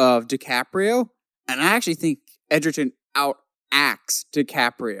off of DiCaprio, and I actually think Edgerton outacts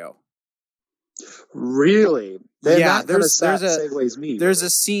DiCaprio. Really? Yeah, there's a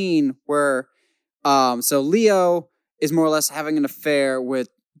scene where so Leo is more or less having an affair with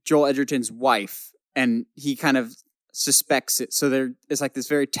Joel Edgerton's wife, and he kind of suspects it. So there is this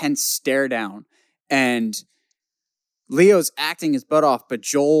very tense stare down, and Leo's acting his butt off, but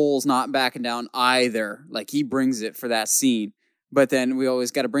Joel's not backing down either. He brings it for that scene. But then we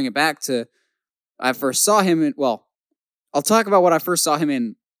always got to bring it back to, I first saw him in, I'll talk about what I first saw him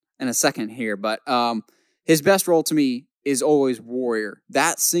in a second here, but his best role to me is always Warrior.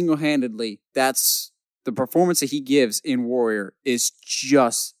 That single-handedly, that's the performance that he gives in Warrior is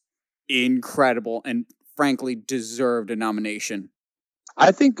just incredible and frankly deserved a nomination.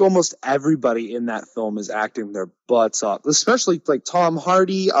 I think almost everybody in that film is acting their butts off, especially Tom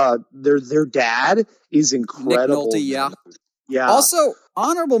Hardy. Their dad is incredible. Nick Nolte, yeah. Also,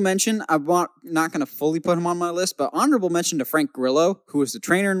 honorable mention. I'm not going to fully put him on my list, but honorable mention to Frank Grillo, who was the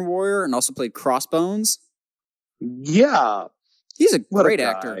trainer in Warrior and also played Crossbones. Yeah, he's a great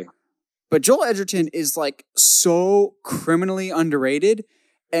actor. But Joel Edgerton is so criminally underrated.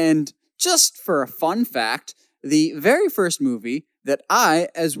 And just for a fun fact, the very first movie that I,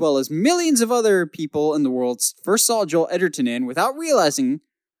 as well as millions of other people in the world, first saw Joel Edgerton in without realizing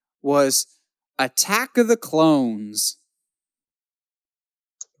was Attack of the Clones.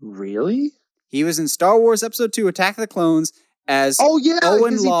 Really? He was in Star Wars Episode 2, Attack of the Clones, as Owen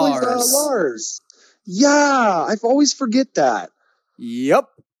Lars. He plays Lars. Yeah, I always forget that. Yep.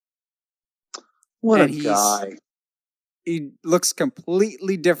 What a guy. He looks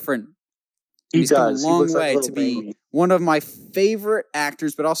completely different. He's come a long way to be one of my favorite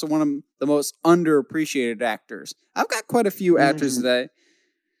actors, but also one of the most underappreciated actors. I've got quite a few actors that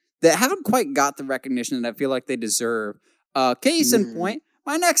haven't quite got the recognition that I feel like they deserve. Case in point,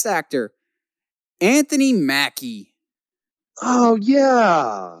 my next actor, Anthony Mackie. Oh,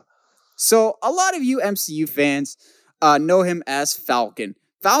 yeah. So a lot of you MCU fans know him as Falcon.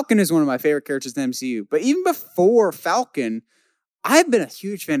 Falcon is one of my favorite characters in the MCU. But even before Falcon, I've been a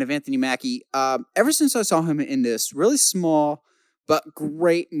huge fan of Anthony Mackie ever since I saw him in this really small but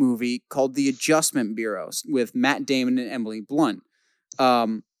great movie called The Adjustment Bureau with Matt Damon and Emily Blunt.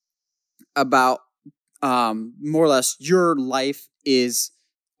 About more or less your life is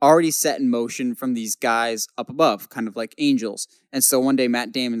already set in motion from these guys up above, kind of like angels. And so one day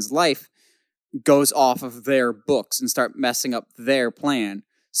Matt Damon's life goes off of their books and start messing up their plan.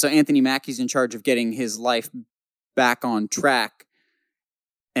 So Anthony Mackie's in charge of getting his life back on track.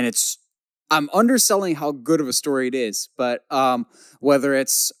 And I'm underselling how good of a story it is, but whether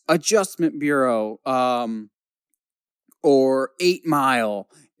it's Adjustment Bureau or 8 Mile,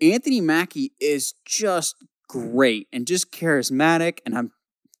 Anthony Mackie is just great and just charismatic. And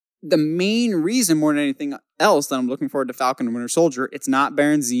the main reason more than anything else that I'm looking forward to Falcon and Winter Soldier, it's not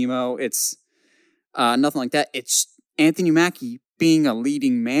Baron Zemo. It's nothing like that. It's Anthony Mackie being a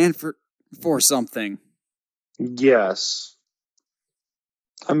leading man for something. Yes.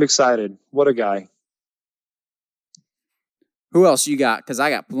 I'm excited. What a guy. Who else you got? Because I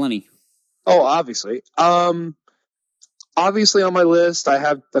got plenty. Oh, obviously. Obviously on my list, I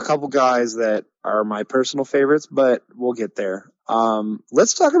have a couple guys that are my personal favorites, but we'll get there.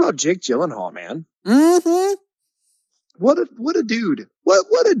 Let's talk about Jake Gyllenhaal, man. Mm-hmm. What a dude.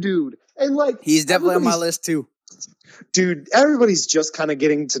 What a dude. And like, he's definitely on my list too. Dude, everybody's just kind of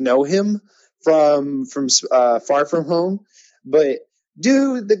getting to know him from Far From Home, but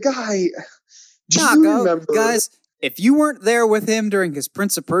dude, the guy. Remember, guys? If you weren't there with him during his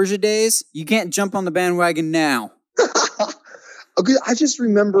Prince of Persia days, you can't jump on the bandwagon now. Okay, I just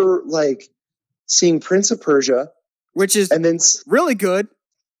remember like seeing Prince of Persia, which is and then really good.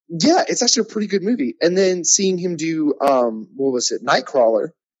 Yeah, it's actually a pretty good movie. And then seeing him do what was it, Nightcrawler,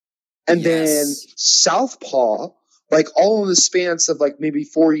 and then Southpaw, like all in the spans of like maybe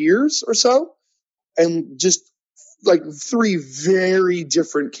 4 years or so, and just like 3 very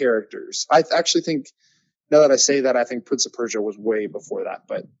different characters. I actually think, now that I say that, I think Prince of Persia was way before that.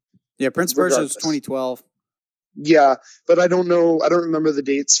 But yeah, Prince of Persia was 2012. Yeah, but I don't know. I don't remember the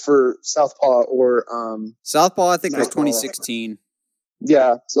dates for Southpaw or Southpaw. I think it was 2016.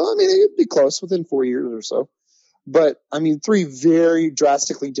 Yeah, so I mean it'd be close, within 4 years or so. But I mean, 3 very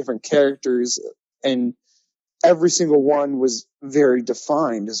drastically different characters, and every single one was very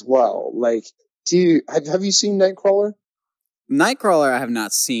defined as well. Like, have you seen Nightcrawler? Nightcrawler, I have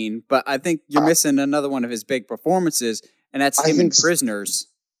not seen, but I think you're missing another one of his big performances, and that's him in Prisoners.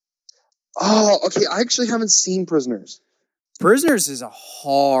 Oh, okay. I actually haven't seen Prisoners. Prisoners is a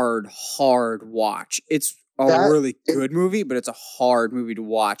hard watch. It's a really good movie, but it's a hard movie to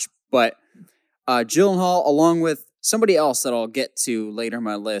watch. But Gyllenhaal, along with somebody else that I'll get to later in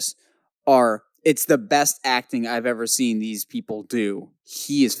my list, it's the best acting I've ever seen these people do.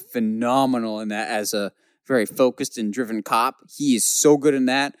 He is phenomenal in that as a very focused and driven cop. He is so good in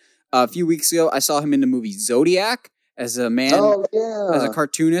that. A few weeks ago, I saw him in the movie Zodiac as a man, as a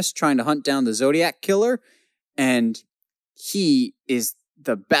cartoonist trying to hunt down the Zodiac killer. And he is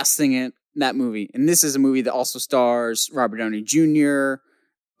the best thing in that movie. And this is a movie that also stars Robert Downey Jr.,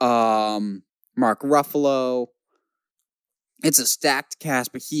 Mark Ruffalo. It's a stacked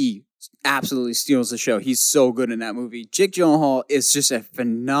cast, but he absolutely steals the show. He's so good in that movie. Jake Gyllenhaal is just a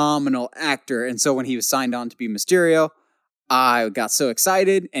phenomenal actor. And so when he was signed on to be Mysterio, I got so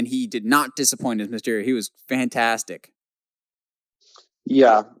excited, and he did not disappoint as Mysterio. He was fantastic.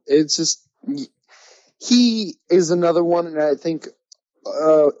 Yeah, it's just, he is another one, and I think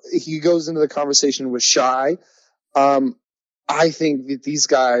he goes into the conversation with Shy. I think that these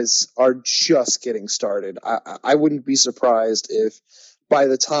guys are just getting started. I wouldn't be surprised if by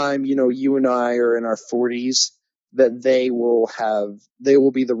the time, you and I are in our 40s, that they will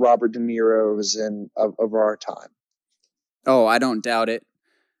be the Robert De Niro's of our time. Oh, I don't doubt it.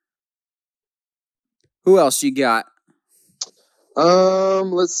 Who else you got?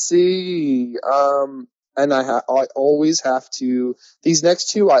 Let's see. And I always have to, these next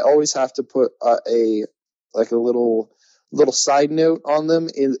 2, I always have to put a little side note on them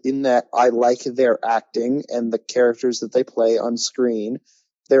in that I like their acting and the characters that they play on screen.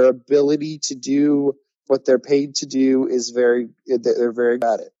 Their ability to do what they're paid to do they're very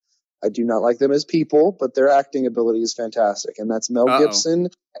good at it. I do not like them as people, but their acting ability is fantastic. And that's Mel Gibson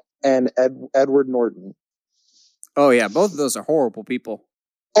and Edward Norton. Oh yeah, both of those are horrible people.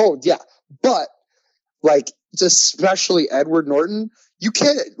 Oh yeah, but like, especially Edward Norton, you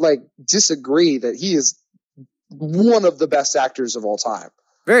can't disagree that he is one of the best actors of all time.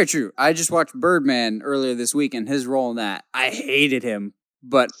 Very true. I just watched Birdman earlier this week, and his role in that, I hated him,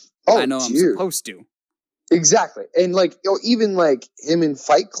 but I know I'm supposed to. Exactly. And even him in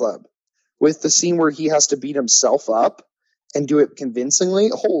Fight Club, with the scene where he has to beat himself up and do it convincingly.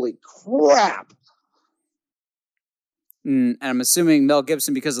 Holy crap. And I'm assuming Mel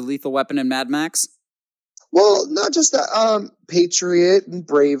Gibson because of Lethal Weapon and Mad Max? Well, not just that. Patriot and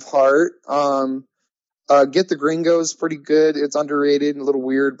Braveheart. Get the Gringos, pretty good. It's underrated and a little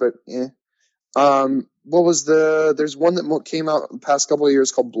weird, but eh. There's one that came out in the past couple of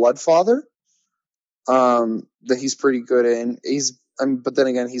years called Bloodfather. That he's pretty good in. but then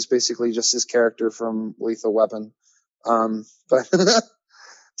again, he's basically just his character from Lethal Weapon. But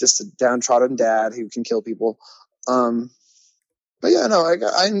just a downtrodden dad who can kill people. But yeah, no,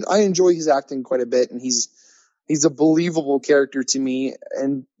 I enjoy his acting quite a bit, and he's a believable character to me.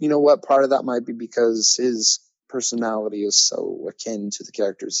 And you know what? Part of that might be because his personality is so akin to the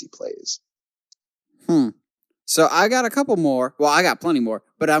characters he plays. So I got a couple more. Well, I got plenty more,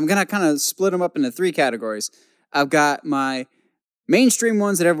 but I'm going to kind of split them up into 3 categories. I've got my mainstream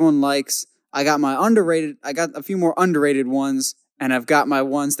ones that everyone likes. I got my underrated. I got a few more underrated ones, and I've got my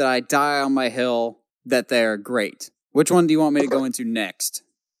ones that I die on my hill that they're great. Which one do you want me to go into next?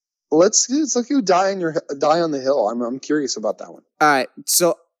 Let's let you die on the hill. I'm curious about that one. All right.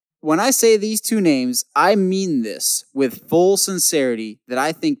 So when I say these 2 names, I mean this with full sincerity that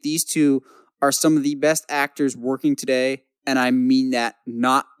I think these 2 are some of the best actors working today, and I mean that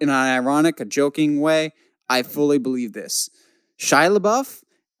not in an ironic, a joking way. I fully believe this. Shia LaBeouf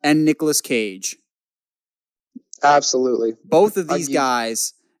and Nicolas Cage. Absolutely. Both of these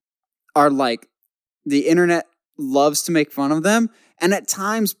guys are like, the internet loves to make fun of them, and at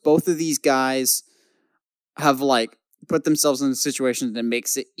times both of these guys have like put themselves in a situation that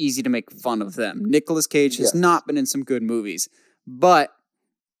makes it easy to make fun of them. Nicolas Cage has not been in some good movies, but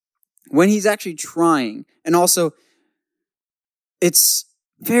when he's actually trying, and also it's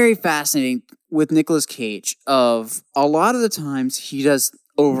very fascinating with Nicolas Cage of a lot of the times he does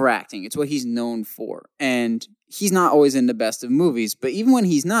overacting. It's what he's known for, and he's not always in the best of movies, but even when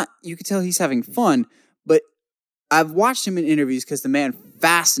he's not, you can tell he's having fun. But I've watched him in interviews because the man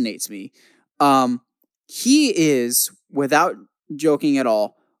fascinates me. He is, without joking at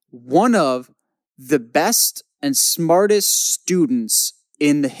all, one of the best and smartest students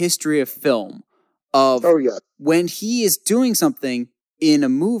in the history of film. When he is doing something in a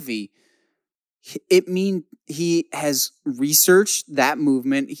movie, it means he has researched that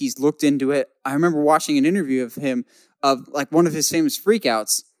movement. He's looked into it. I remember watching an interview of him of like one of his famous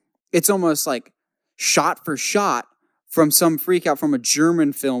freakouts. It's almost like shot for shot from some freakout from a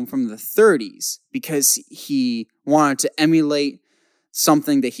German film from the 30s because he wanted to emulate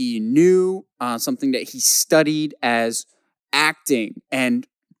something that he knew, something that he studied as acting. And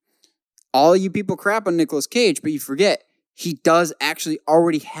all you people crap on Nicolas Cage, but you forget he does actually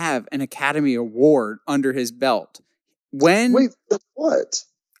already have an Academy Award under his belt. Wait, what?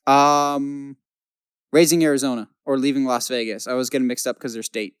 Raising Arizona or Leaving Las Vegas. I was getting mixed up because they're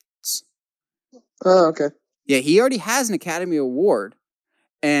states. Oh, okay. Yeah, he already has an Academy Award.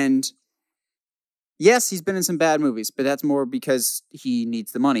 And yes, he's been in some bad movies, but that's more because he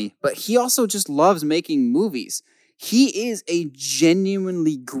needs the money. But he also just loves making movies. He is a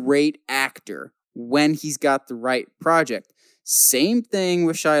genuinely great actor when he's got the right project. Same thing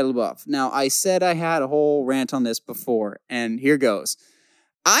with Shia LaBeouf. Now, I said I had a whole rant on this before, and here goes.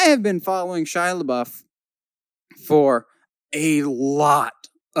 I have been following Shia LaBeouf for a lot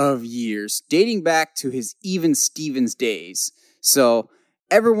of years, dating back to his Even Stevens days. So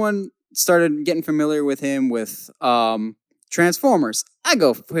everyone started getting familiar with him with Transformers. I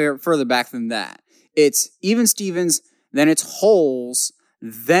go further back than that. It's Even Stevens, then it's Holes,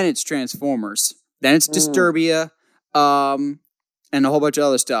 then it's Transformers, then it's Disturbia, and a whole bunch of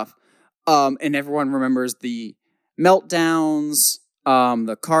other stuff. And everyone remembers the meltdowns,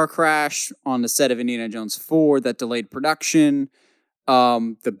 the car crash on the set of Indiana Jones 4 that delayed production,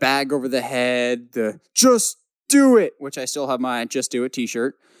 the bag over the head, the Just Do It, which I still have my Just Do It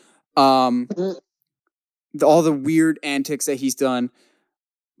t-shirt, all the weird antics that he's done.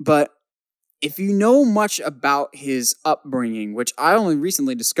 But if you know much about his upbringing, which I only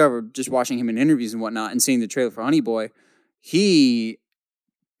recently discovered just watching him in interviews and whatnot and seeing the trailer for Honey Boy, he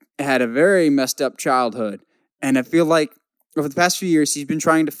had a very messed up childhood. And I feel like over the past few years, he's been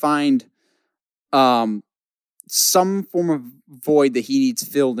trying to find some form of void that he needs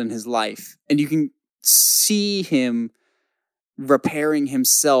filled in his life. And you can see him repairing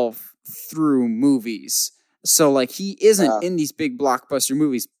himself through movies. So like he isn't in these big blockbuster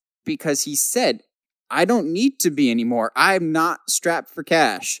movies because he said, I don't need to be anymore. I'm not strapped for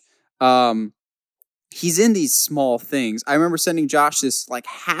cash. He's in these small things. I remember sending Josh this like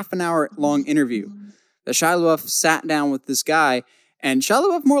half an hour long interview that Shia LaBeouf sat down with this guy, and Shia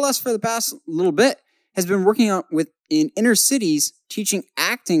LaBeouf more or less for the past little bit has been working in inner cities, teaching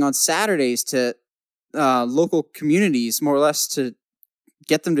acting on Saturdays to local communities, more or less to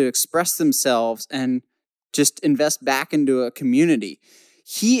get them to express themselves and just invest back into a community.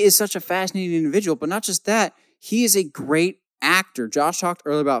 He is such a fascinating individual, but not just that, he is a great actor. Josh talked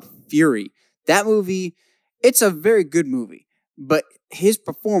earlier about Fury. That movie, it's a very good movie, but his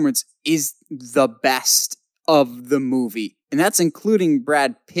performance is the best of the movie. And that's including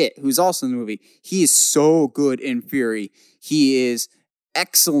Brad Pitt, who's also in the movie. He is so good in Fury. He is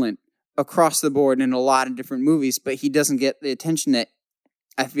excellent across the board in a lot of different movies, but he doesn't get the attention that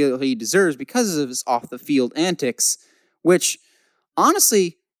I feel he deserves because of his off-the-field antics, which,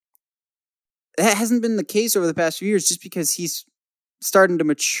 honestly, that hasn't been the case over the past few years just because he's starting to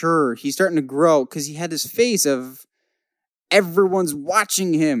mature. He's starting to grow because he had this phase of everyone's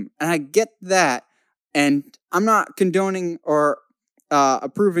watching him. And I get that. And I'm not condoning or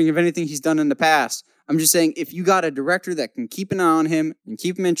approving of anything he's done in the past. I'm just saying if you got a director that can keep an eye on him and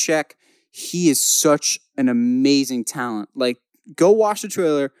keep him in check, he is such an amazing talent. Like, go watch the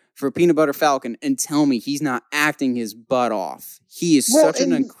trailer for Peanut Butter Falcon and tell me he's not acting his butt off. He is such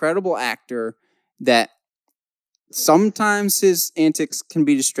an incredible actor that sometimes his antics can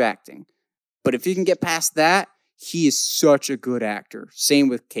be distracting. But if you can get past that, he is such a good actor. Same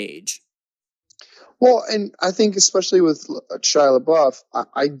with Cage. Well, and I think especially with Shia LaBeouf,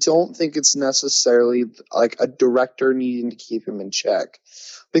 I don't think it's necessarily like a director needing to keep him in check.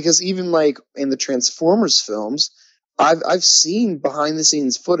 Because even like in the Transformers films, I've seen behind the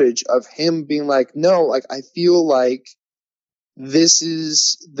scenes footage of him being like, no, like I feel like this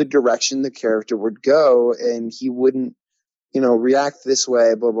is the direction the character would go and he wouldn't, react this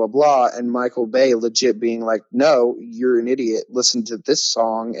way, blah, blah, blah. And Michael Bay legit being like, no, you're an idiot. Listen to this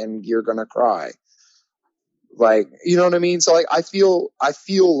song and you're going to cry. Like, you know what I mean? So like, I feel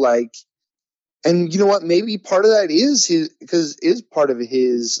like, and you know what, maybe part of that is part of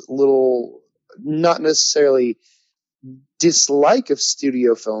his little, not necessarily dislike of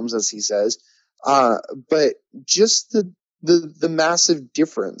studio films, as he says, but just the massive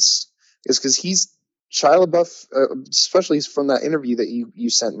difference is because Shia LaBeouf, especially from that interview that you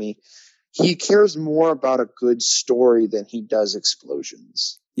sent me, he cares more about a good story than he does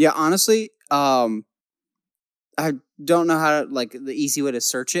explosions. Yeah, honestly, I don't know how to, like, the easy way to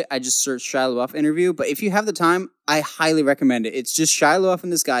search it. I just searched Shia LaBeouf interview, but if you have the time, I highly recommend it. It's just Shia LaBeouf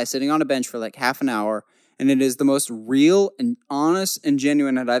and this guy sitting on a bench for like half an hour, and it is the most real and honest and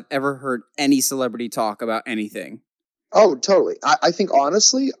genuine that I've ever heard any celebrity talk about anything. Oh, totally. I think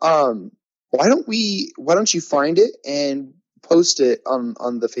honestly, why don't you find it and post it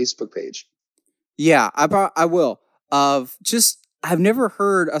on the Facebook page? Yeah, I will. I've never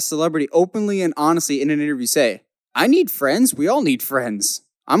heard a celebrity openly and honestly in an interview say, I need friends. We all need friends.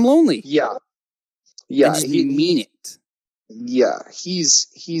 I'm lonely. Yeah. Yeah. He mean it. Yeah. He's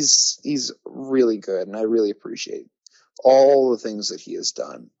really good. And I really appreciate all the things that he has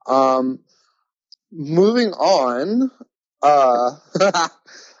done. Moving on,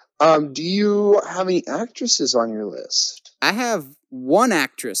 do you have any actresses on your list? I have one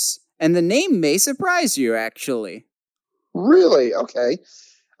actress, and the name may surprise you, actually. Really? Okay.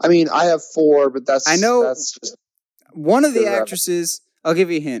 I mean, I have 4, but that's just one of the actresses. I'll give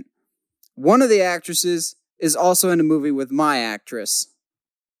you a hint. One of the actresses is also in a movie with my actress.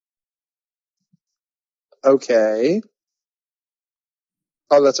 Okay.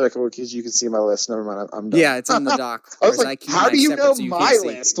 Oh, that's right, because you can see my list. Never mind, I'm done. Yeah, it's on the doc. I was like, how do you know my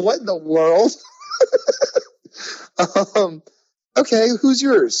list? What in the world? Okay, who's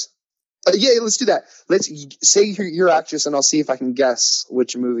yours? Yeah, let's do that. Let's say your actress, and I'll see if I can guess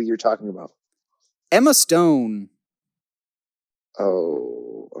which movie you're talking about. Emma Stone.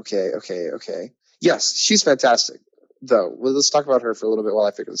 Oh, okay. Yes, she's fantastic, though. Well, let's talk about her for a little bit while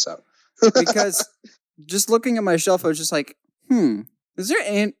I figure this out. Because just looking at my shelf, I was just like, is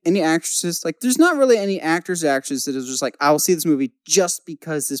there any actresses? Like, there's not really any actors or actresses that is just like, I will see this movie just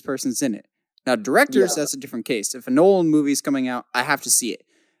because this person's in it. Now, directors, that's a different case. If a Nolan movie's coming out, I have to see it.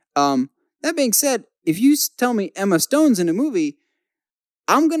 That being said, if you tell me Emma Stone's in a movie,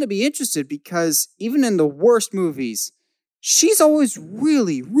 I'm going to be interested because even in the worst movies, she's always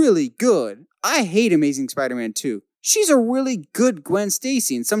really, really good. I hate Amazing Spider-Man 2. She's a really good Gwen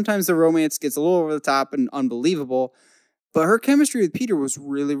Stacy, and sometimes the romance gets a little over the top and unbelievable, but her chemistry with Peter was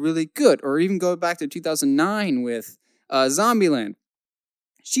really, really good. Or even go back to 2009 with Zombieland.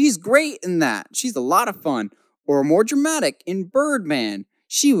 She's great in that. She's a lot of fun. Or more dramatic in Birdman.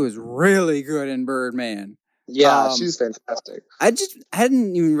 She was really good in Birdman. Yeah, she's fantastic. I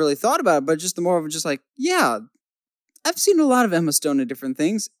hadn't even really thought about it, but just the more of just like, yeah, I've seen a lot of Emma Stone in different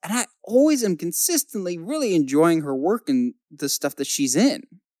things, and I always am consistently really enjoying her work and the stuff that she's in.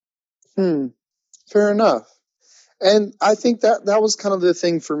 Fair enough. And I think that was kind of the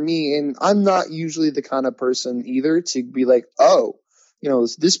thing for me, and I'm not usually the kind of person either to be like, oh,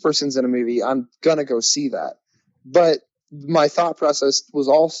 this person's in a movie, I'm gonna go see that. But my thought process was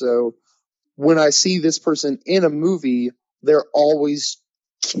also, when I see this person in a movie, they're always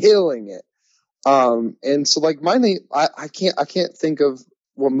killing it. And so like my name, I can't think of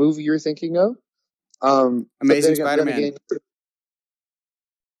what movie you're thinking of. Amazing Spider-Man.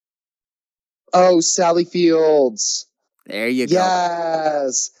 Oh, Sally Fields. There you go.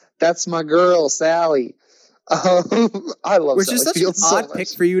 Yes, that's my girl, Sally. I love Which Sally is such Fields an so odd much. pick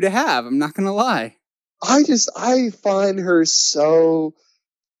for you to have. I'm not gonna lie. I find her so.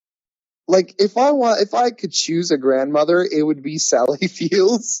 Like if I could choose a grandmother, it would be Sally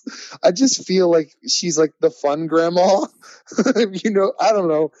Fields. I just feel like she's like the fun grandma. I don't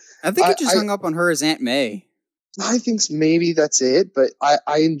know. I think you just hung up on her as Aunt May. I think maybe that's it, but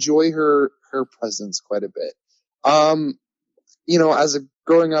I enjoy her presence quite a bit.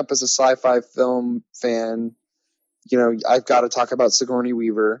 Growing up as a sci-fi film fan, I've got to talk about Sigourney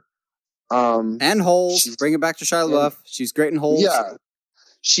Weaver. And Holes. Bring it back to Shia LaBeouf. She's great in Holes. Yeah.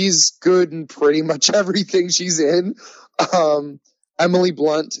 She's good in pretty much everything she's in. Emily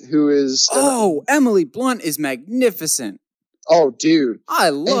Blunt, who is... Emily Blunt is magnificent. Oh, dude. I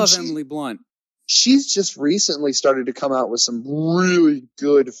love Emily Blunt. She's just recently started to come out with some really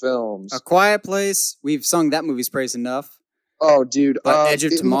good films. A Quiet Place. We've sung that movie's praise enough. Oh, dude. But Edge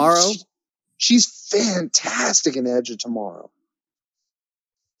of Tomorrow? She's fantastic in Edge of Tomorrow.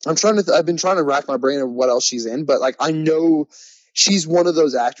 I've been trying to rack my brain of what else she's in, but like I know she's one of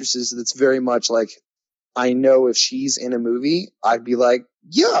those actresses that's very much like, I know if she's in a movie, I'd be like,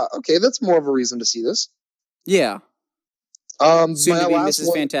 yeah, okay, that's more of a reason to see this. Yeah. Soon to be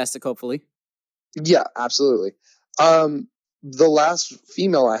Mrs. Fantastic, hopefully. Yeah, absolutely. The last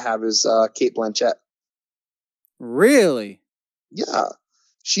female I have is Cate Blanchett. Really? Yeah.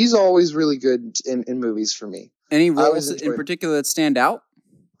 She's always really good in movies for me. Any roles in particular that stand out?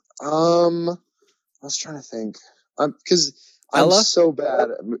 I was trying to think. Because I'm so bad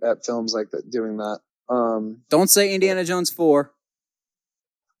at films like that, doing that. Don't say Indiana Jones 4.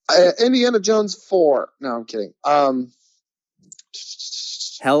 Indiana Jones 4. No, I'm kidding.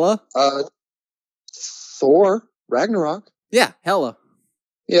 Hela? Thor Ragnarok. Yeah, Hela.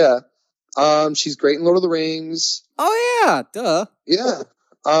 Yeah. She's great in Lord of the Rings. Oh yeah, duh. Yeah.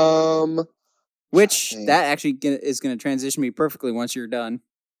 Which that actually is going to transition me perfectly once you're done.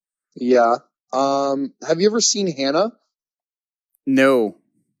 Yeah. Have you ever seen Hannah? No.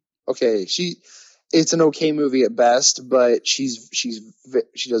 Okay, it's an okay movie at best, but she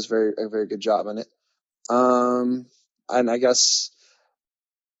does a very good job in it. And I guess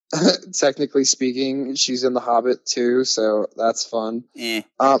technically speaking, she's in The Hobbit too, so that's fun.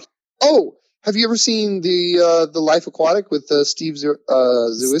 Have you ever seen the Life Aquatic with Steve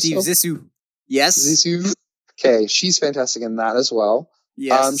Zissou? Steve Zissou. Yes. Zissou. Okay, she's fantastic in that as well.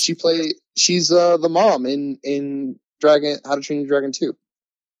 Yes. She's the mom in How to Train Your Dragon 2.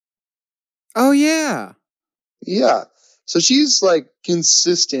 Oh yeah. Yeah. So she's like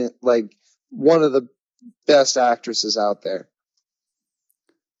consistent, like one of the best actresses out there.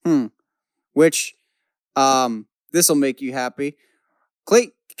 Which this will make you happy.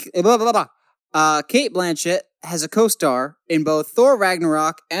 Cate Blanchett has a co-star in both Thor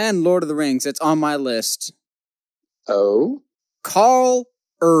Ragnarok and Lord of the Rings. It's on my list. Oh? Karl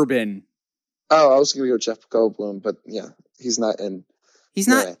Urban. Oh, I was going to go Jeff Goldblum, but yeah, he's not in. He's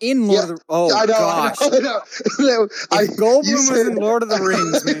not in Lord of the... Oh, gosh. I know. If Goldblum was in Lord of the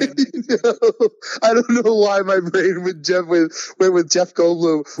Rings, man. I don't know why my brain went with Jeff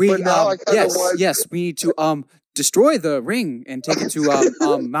Goldblum. But now I kind of want... Yes, we need to destroy the ring and take it to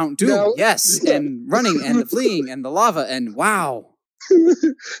Mount Doom. No. Yes, and running and the fleeing and the lava and wow.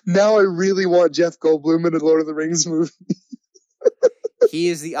 Now I really want Jeff Goldblum in a Lord of the Rings movie. He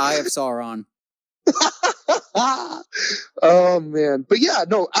is the Eye of Sauron. Oh man, but yeah,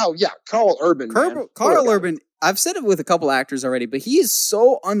 no. Oh yeah, Karl Urban. Karl Urban. I've said it with a couple actors already, but he is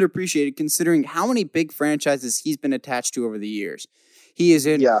so underappreciated considering how many big franchises he's been attached to over the years. He is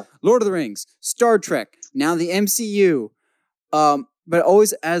in Lord of the Rings, Star Trek, now the MCU, but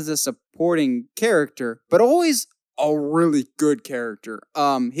always as a supporting character, but always a really good character.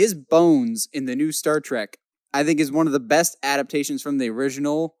 His Bones in the new Star Trek, I think, is one of the best adaptations from the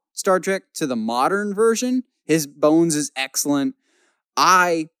original Star Trek to the modern version. His Bones is excellent.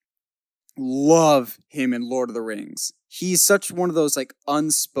 I love him in Lord of the Rings. He's such one of those like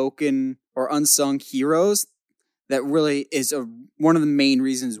unspoken or unsung heroes that really is one of the main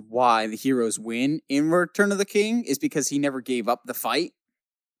reasons why the heroes win in Return of the King is because he never gave up the fight.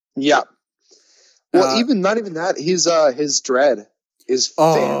 Yeah. Well, not even that. His Dread is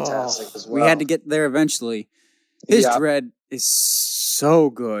fantastic as well. We had to get there eventually. His Dread is so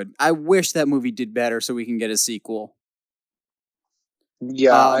good. I wish that movie did better so we can get a sequel.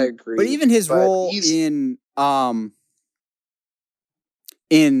 Yeah, I agree. But even his role in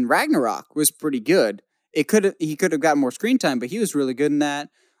in Ragnarok was pretty good. He could have gotten more screen time, but he was really good in that.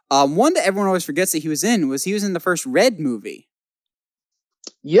 One that everyone always forgets that he was in the first Red movie.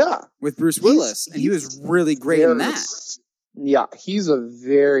 Yeah. With Bruce Willis, and he was really great in that. Yeah, he's a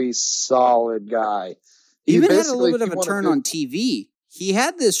very solid guy. He even had a little bit of a turn on TV. He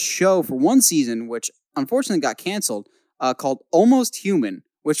had this show for one season, which unfortunately got canceled, called Almost Human,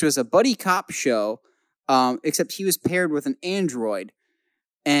 which was a buddy cop show, except he was paired with an android.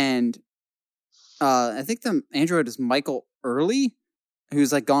 And I think the android is Michael Early,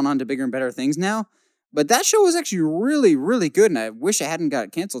 who's like gone on to bigger and better things now. But that show was actually really, really good, and I wish I hadn't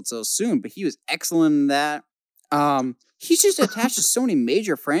got canceled so soon, but he was excellent in that. He's just attached to so many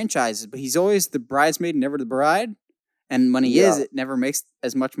major franchises, but he's always the bridesmaid, never the bride. And when he is, it never makes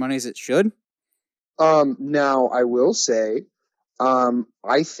as much money as it should. Now, I will say,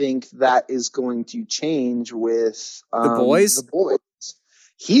 I think that is going to change with The Boys. The Boys.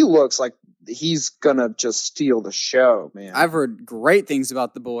 He looks like he's gonna just steal the show, man. I've heard great things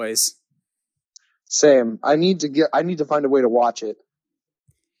about The Boys. Same. I need to find a way to watch it.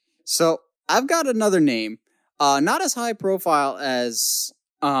 So I've got another name, not as high profile as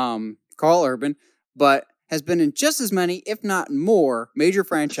Carl Urban, but has been in just as many, if not more, major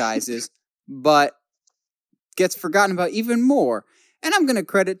franchises, but gets forgotten about even more. And I'm going to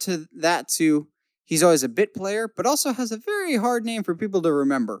credit to he's always a bit player, but also has a very hard name for people to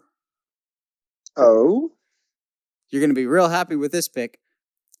remember. Oh? You're going to be real happy with this pick.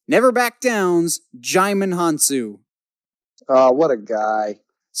 Never Back Down's Djimon Hounsou. Oh, what a guy.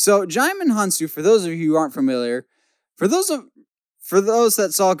 So Djimon Hounsou, for those of you who aren't familiar, for those that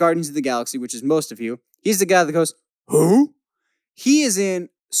saw Guardians of the Galaxy, which is most of you, he's the guy that goes, who? He is in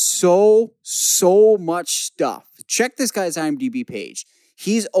so much stuff. Check this guy's IMDb page.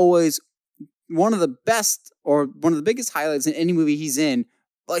 He's always one of the best or one of the biggest highlights in any movie he's in,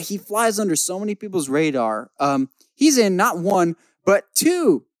 but he flies under so many people's radar. He's in not one, but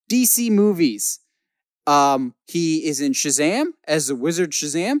two DC movies. He is in Shazam as the Wizard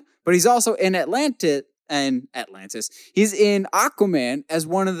Shazam, but he's also in Atlantis. He's in Aquaman as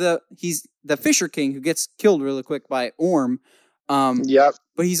he's the Fisher King who gets killed really quick by Orm. Yep.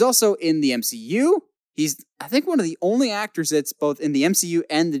 But he's also in the MCU. He's, I think, one of the only actors that's both in the MCU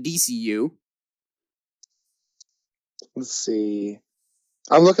and the DCU. Let's see.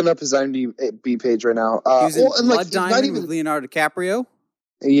 I'm looking up his IMDb page right now. He was in Blood Diamond with Leonardo DiCaprio.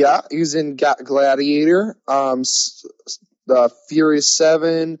 Yeah, he was in Gladiator, the Furious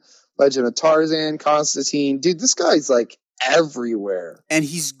 7, Legend of Tarzan, Constantine. Dude, this guy's like everywhere. And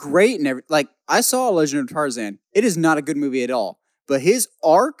he's great in I saw Legend of Tarzan. It is not a good movie at all. But his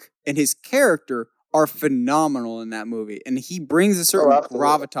arc and his character are phenomenal in that movie. And he brings a certain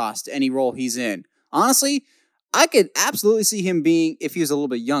gravitas to any role he's in. Honestly, I could absolutely see him being, if he was a little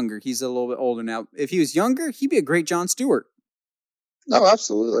bit younger, he's a little bit older now. If he was younger, he'd be a great Jon Stewart. No,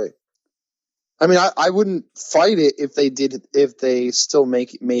 absolutely. I mean, I wouldn't fight it if they still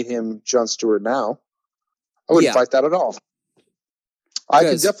made him Jon Stewart now. I wouldn't fight that at all. I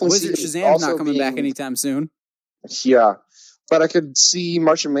could definitely Wizard see Shazam's not coming back anytime soon. Yeah, but I could see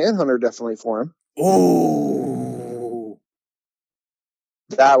Martian Manhunter definitely for him. Oh,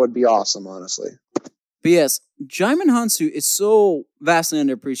 that would be awesome, honestly. But yes, Djimon Hounsou is so vastly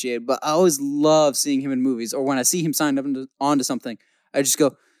underappreciated, but I always love seeing him in movies, or when I see him signed up onto something, I just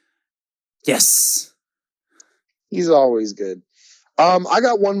go, yes. He's always good. I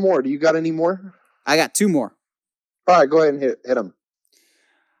got one more. Do you got any more? I got two more. All right, go ahead and hit him.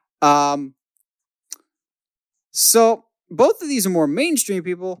 So both of these are more mainstream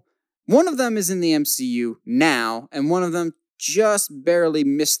people. One of them is in the MCU now, and one of them just barely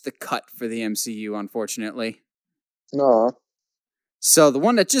missed the cut for the MCU, unfortunately. No. So the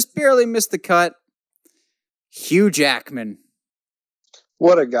one that just barely missed the cut, Hugh Jackman.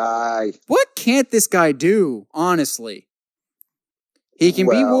 What a guy. What can't this guy do, honestly? He can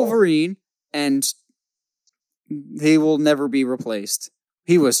be Wolverine, and he will never be replaced.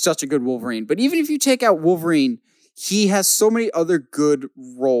 He was such a good Wolverine. But even if you take out Wolverine, he has so many other good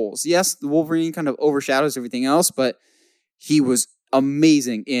roles. Yes, the Wolverine kind of overshadows everything else, but he was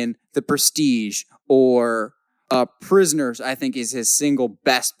amazing in The Prestige or Prisoners, I think, is his single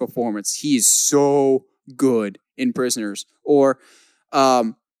best performance. He is so good in Prisoners. Or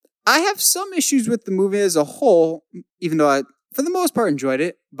I have some issues with the movie as a whole, even though I, for the most part, enjoyed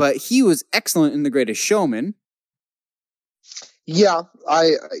it. But he was excellent in The Greatest Showman. Yeah,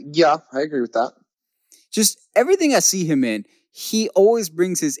 I agree with that. Just everything I see him in, he always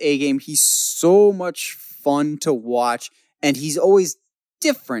brings his A game. He's so much fun to watch. And he's always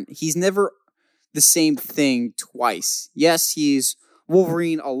different. He's never the same thing twice. Yes, he's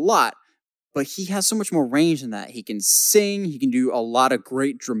Wolverine a lot, but he has so much more range than that. He can sing. He can do a lot of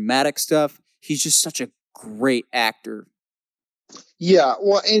great dramatic stuff. He's just such a great actor. Yeah,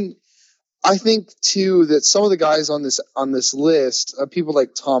 well, and I think too that some of the guys on this list, people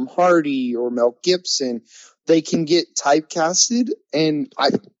like Tom Hardy or Mel Gibson, they can get typecasted, and I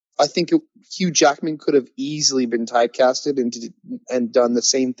think Hugh Jackman could have easily been typecasted and done the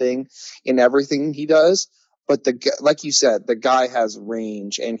same thing in everything he does. But like you said, the guy has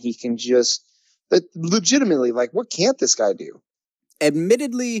range, and he can just legitimately, like, what can't this guy do?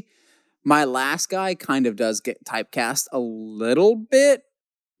 Admittedly, my last guy kind of does get typecast a little bit,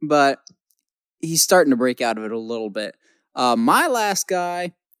 but he's starting to break out of it a little bit. My last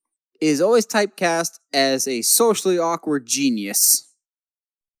guy is always typecast as a socially awkward genius.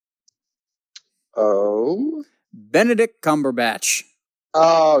 Oh? Benedict Cumberbatch.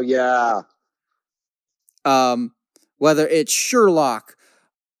 Oh, yeah. Whether it's Sherlock,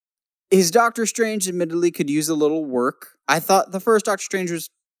 his Doctor Strange admittedly could use a little work. I thought the first Doctor Strange was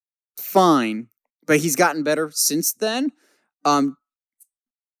fine, but he's gotten better since then.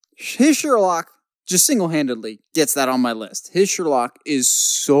 His Sherlock just single-handedly gets that on my list. His Sherlock is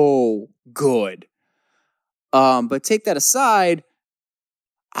so good. But take that aside,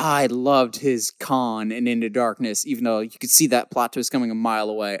 I loved his Khan in Into Darkness, even though you could see that plot twist coming a mile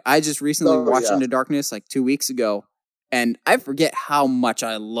away. I just recently watched Into Darkness like 2 weeks ago, and I forget how much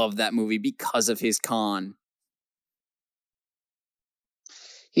I love that movie because of his Khan.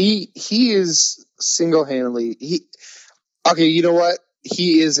 He is single-handedly okay, you know what?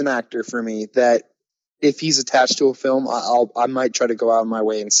 He is an actor for me that if he's attached to a film, I might try to go out of my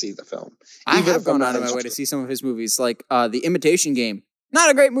way and see the film. I have gone out of my way to see some of his movies, like The Imitation Game. Not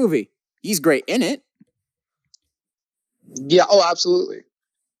a great movie. He's great in it. Yeah, oh, absolutely.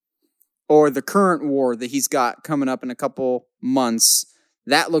 Or The Current War that he's got coming up in a couple months.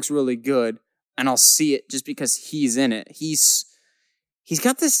 That looks really good, and I'll see it just because he's in it. He's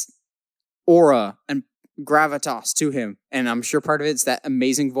got this aura and gravitas to him, and I'm sure part of it's that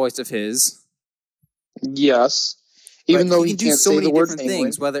amazing voice of his. Yes. Even though he can do can't so say many the word different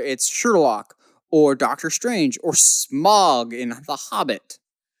things, whether it's Sherlock or Doctor Strange or Smaug in The Hobbit.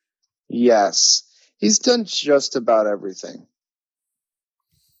 Yes. He's done just about everything.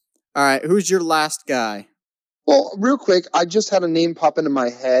 All right, who's your last guy? Well, real quick, I just had a name pop into my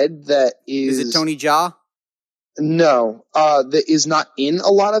head that is... Is it Tony Jaa? No, that is not in a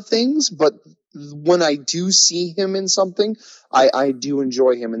lot of things, but when I do see him in something, I do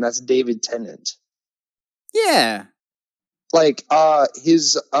enjoy him, and that's David Tennant. Yeah. Like,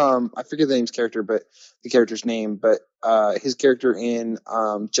 his, I forget the character's name, but his character in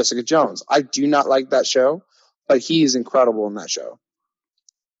Jessica Jones. I do not like that show, but he is incredible in that show.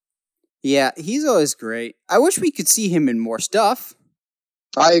 Yeah, he's always great. I wish we could see him in more stuff.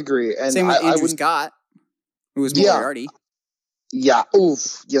 I agree. And same with Andrew Scott, who was Moriarty. Yeah.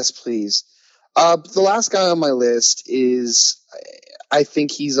 Oof. Yes, please. The last guy on my list is, I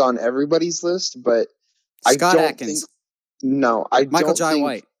think he's on everybody's list, but Scott Adkins. Michael Jai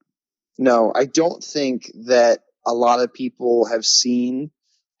White. No, I don't think that a lot of people have seen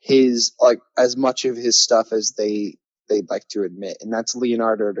his, like, as much of his stuff as they'd like to admit, and that's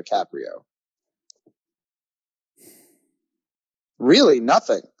Leonardo DiCaprio. Really?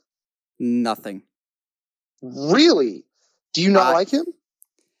 Nothing? Nothing. Really? Do you not like him?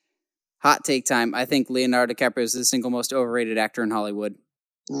 Hot take time. I think Leonardo DiCaprio is the single most overrated actor in Hollywood.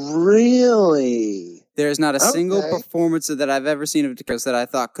 Really? There's not a single performance that I've ever seen of DiCaprio that I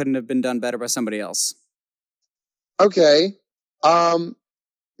thought couldn't have been done better by somebody else. Okay.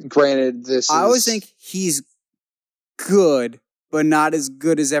 Granted, I always think he's good, but not as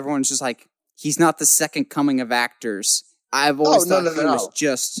good as everyone's just like, he's not the second coming of actors. I've always thought he was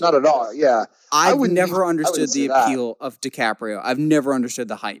just... Not at all, yeah. I've never understood the appeal of DiCaprio. I've never understood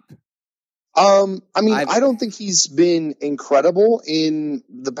the hype. I don't think he's been incredible in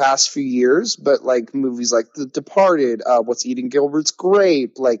the past few years, but like movies like The Departed, What's Eating Gilbert's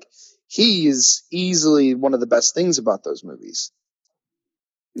Grape, like he is easily one of the best things about those movies.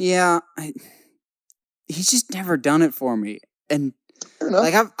 Yeah, he's just never done it for me. And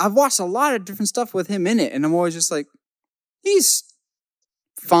like I've watched a lot of different stuff with him in it, and I'm always just like, he's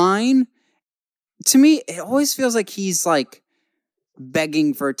fine. To me, it always feels like he's like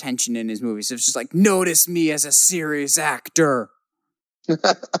begging for attention in his movies. It's just like, notice me as a serious actor.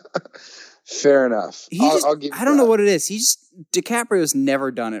 Fair enough. I'll give I don't know what it is. DiCaprio's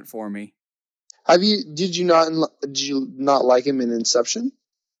never done it for me. Did you not like him in Inception?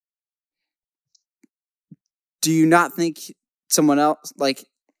 Do you not think someone else, like,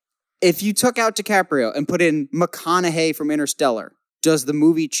 if you took out DiCaprio and put in McConaughey from Interstellar, does the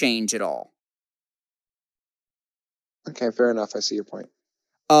movie change at all? Okay, fair enough. I see your point.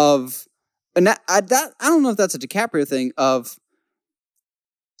 And I don't know if that's a DiCaprio thing.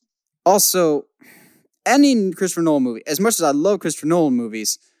 Also, any Christopher Nolan movie, as much as I love Christopher Nolan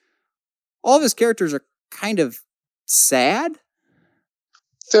movies, all of his characters are kind of sad.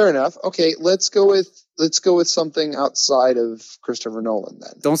 Fair enough. Okay, let's go with something outside of Christopher Nolan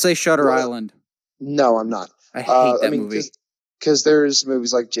then. Don't say Shutter Island. No, I'm not. I hate that movie. Because there's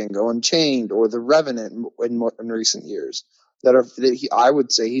movies like Django Unchained or The Revenant in recent years that I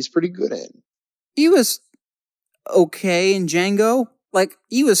would say he's pretty good in. He was okay in Django. Like,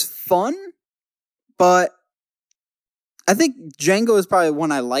 he was fun, but I think Django is probably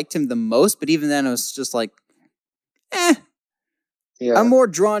one I liked him the most, but even then it was just like, Yeah. I'm more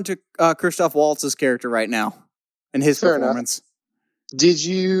drawn to Christoph Waltz's character right now and his performance. Enough. Did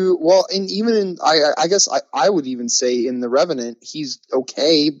you, well, and even in, I guess I would even say in The Revenant, he's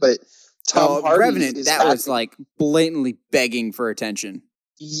okay, but Tom Hardy Revenant, was like blatantly begging for attention.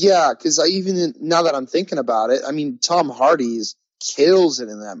 Yeah, because now that I'm thinking about it, I mean, Tom Hardy kills it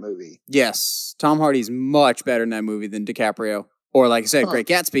in that movie. Yes, Tom Hardy's much better in that movie than DiCaprio. Or like I said, Great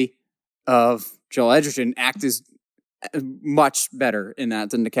Gatsby of Joel Edgerton is much better in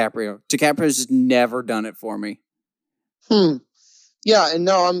that than DiCaprio. DiCaprio's just never done it for me. Yeah, and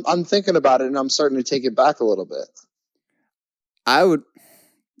no, I'm thinking about it, and I'm starting to take it back a little bit.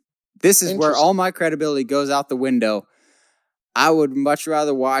 This is where all my credibility goes out the window. I would much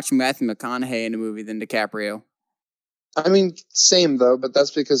rather watch Matthew McConaughey in a movie than DiCaprio. I mean, same though, but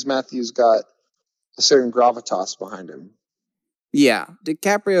that's because Matthew's got a certain gravitas behind him. Yeah,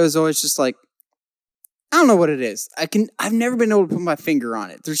 DiCaprio is always just like, I don't know what it is. I've never been able to put my finger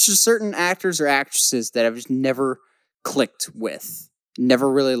on it. There's just certain actors or actresses that I've just never clicked with. Never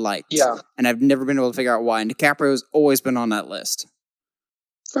really liked. Yeah. And I've never been able to figure out why. And DiCaprio's always been on that list.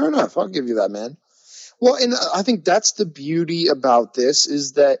 Fair enough. I'll give you that, man. Well, and I think that's the beauty about this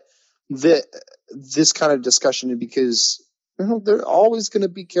is that this kind of discussion, because there are always going to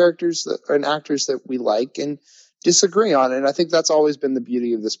be characters and actors that we like and disagree on. And I think that's always been the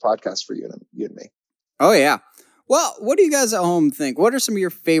beauty of this podcast for you and me. Oh, yeah. Well, what do you guys at home think? What are some of your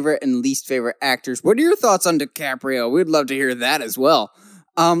favorite and least favorite actors? What are your thoughts on DiCaprio? We'd love to hear that as well.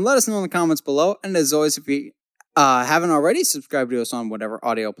 Let us know in the comments below. And as always, if you haven't already, subscribe to us on whatever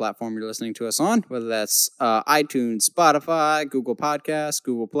audio platform you're listening to us on, whether that's iTunes, Spotify, Google Podcasts,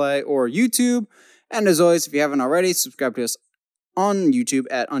 Google Play, or YouTube. And as always, if you haven't already, subscribe to us on YouTube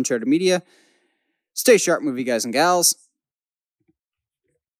at Uncharted Media. Stay sharp, movie guys and gals.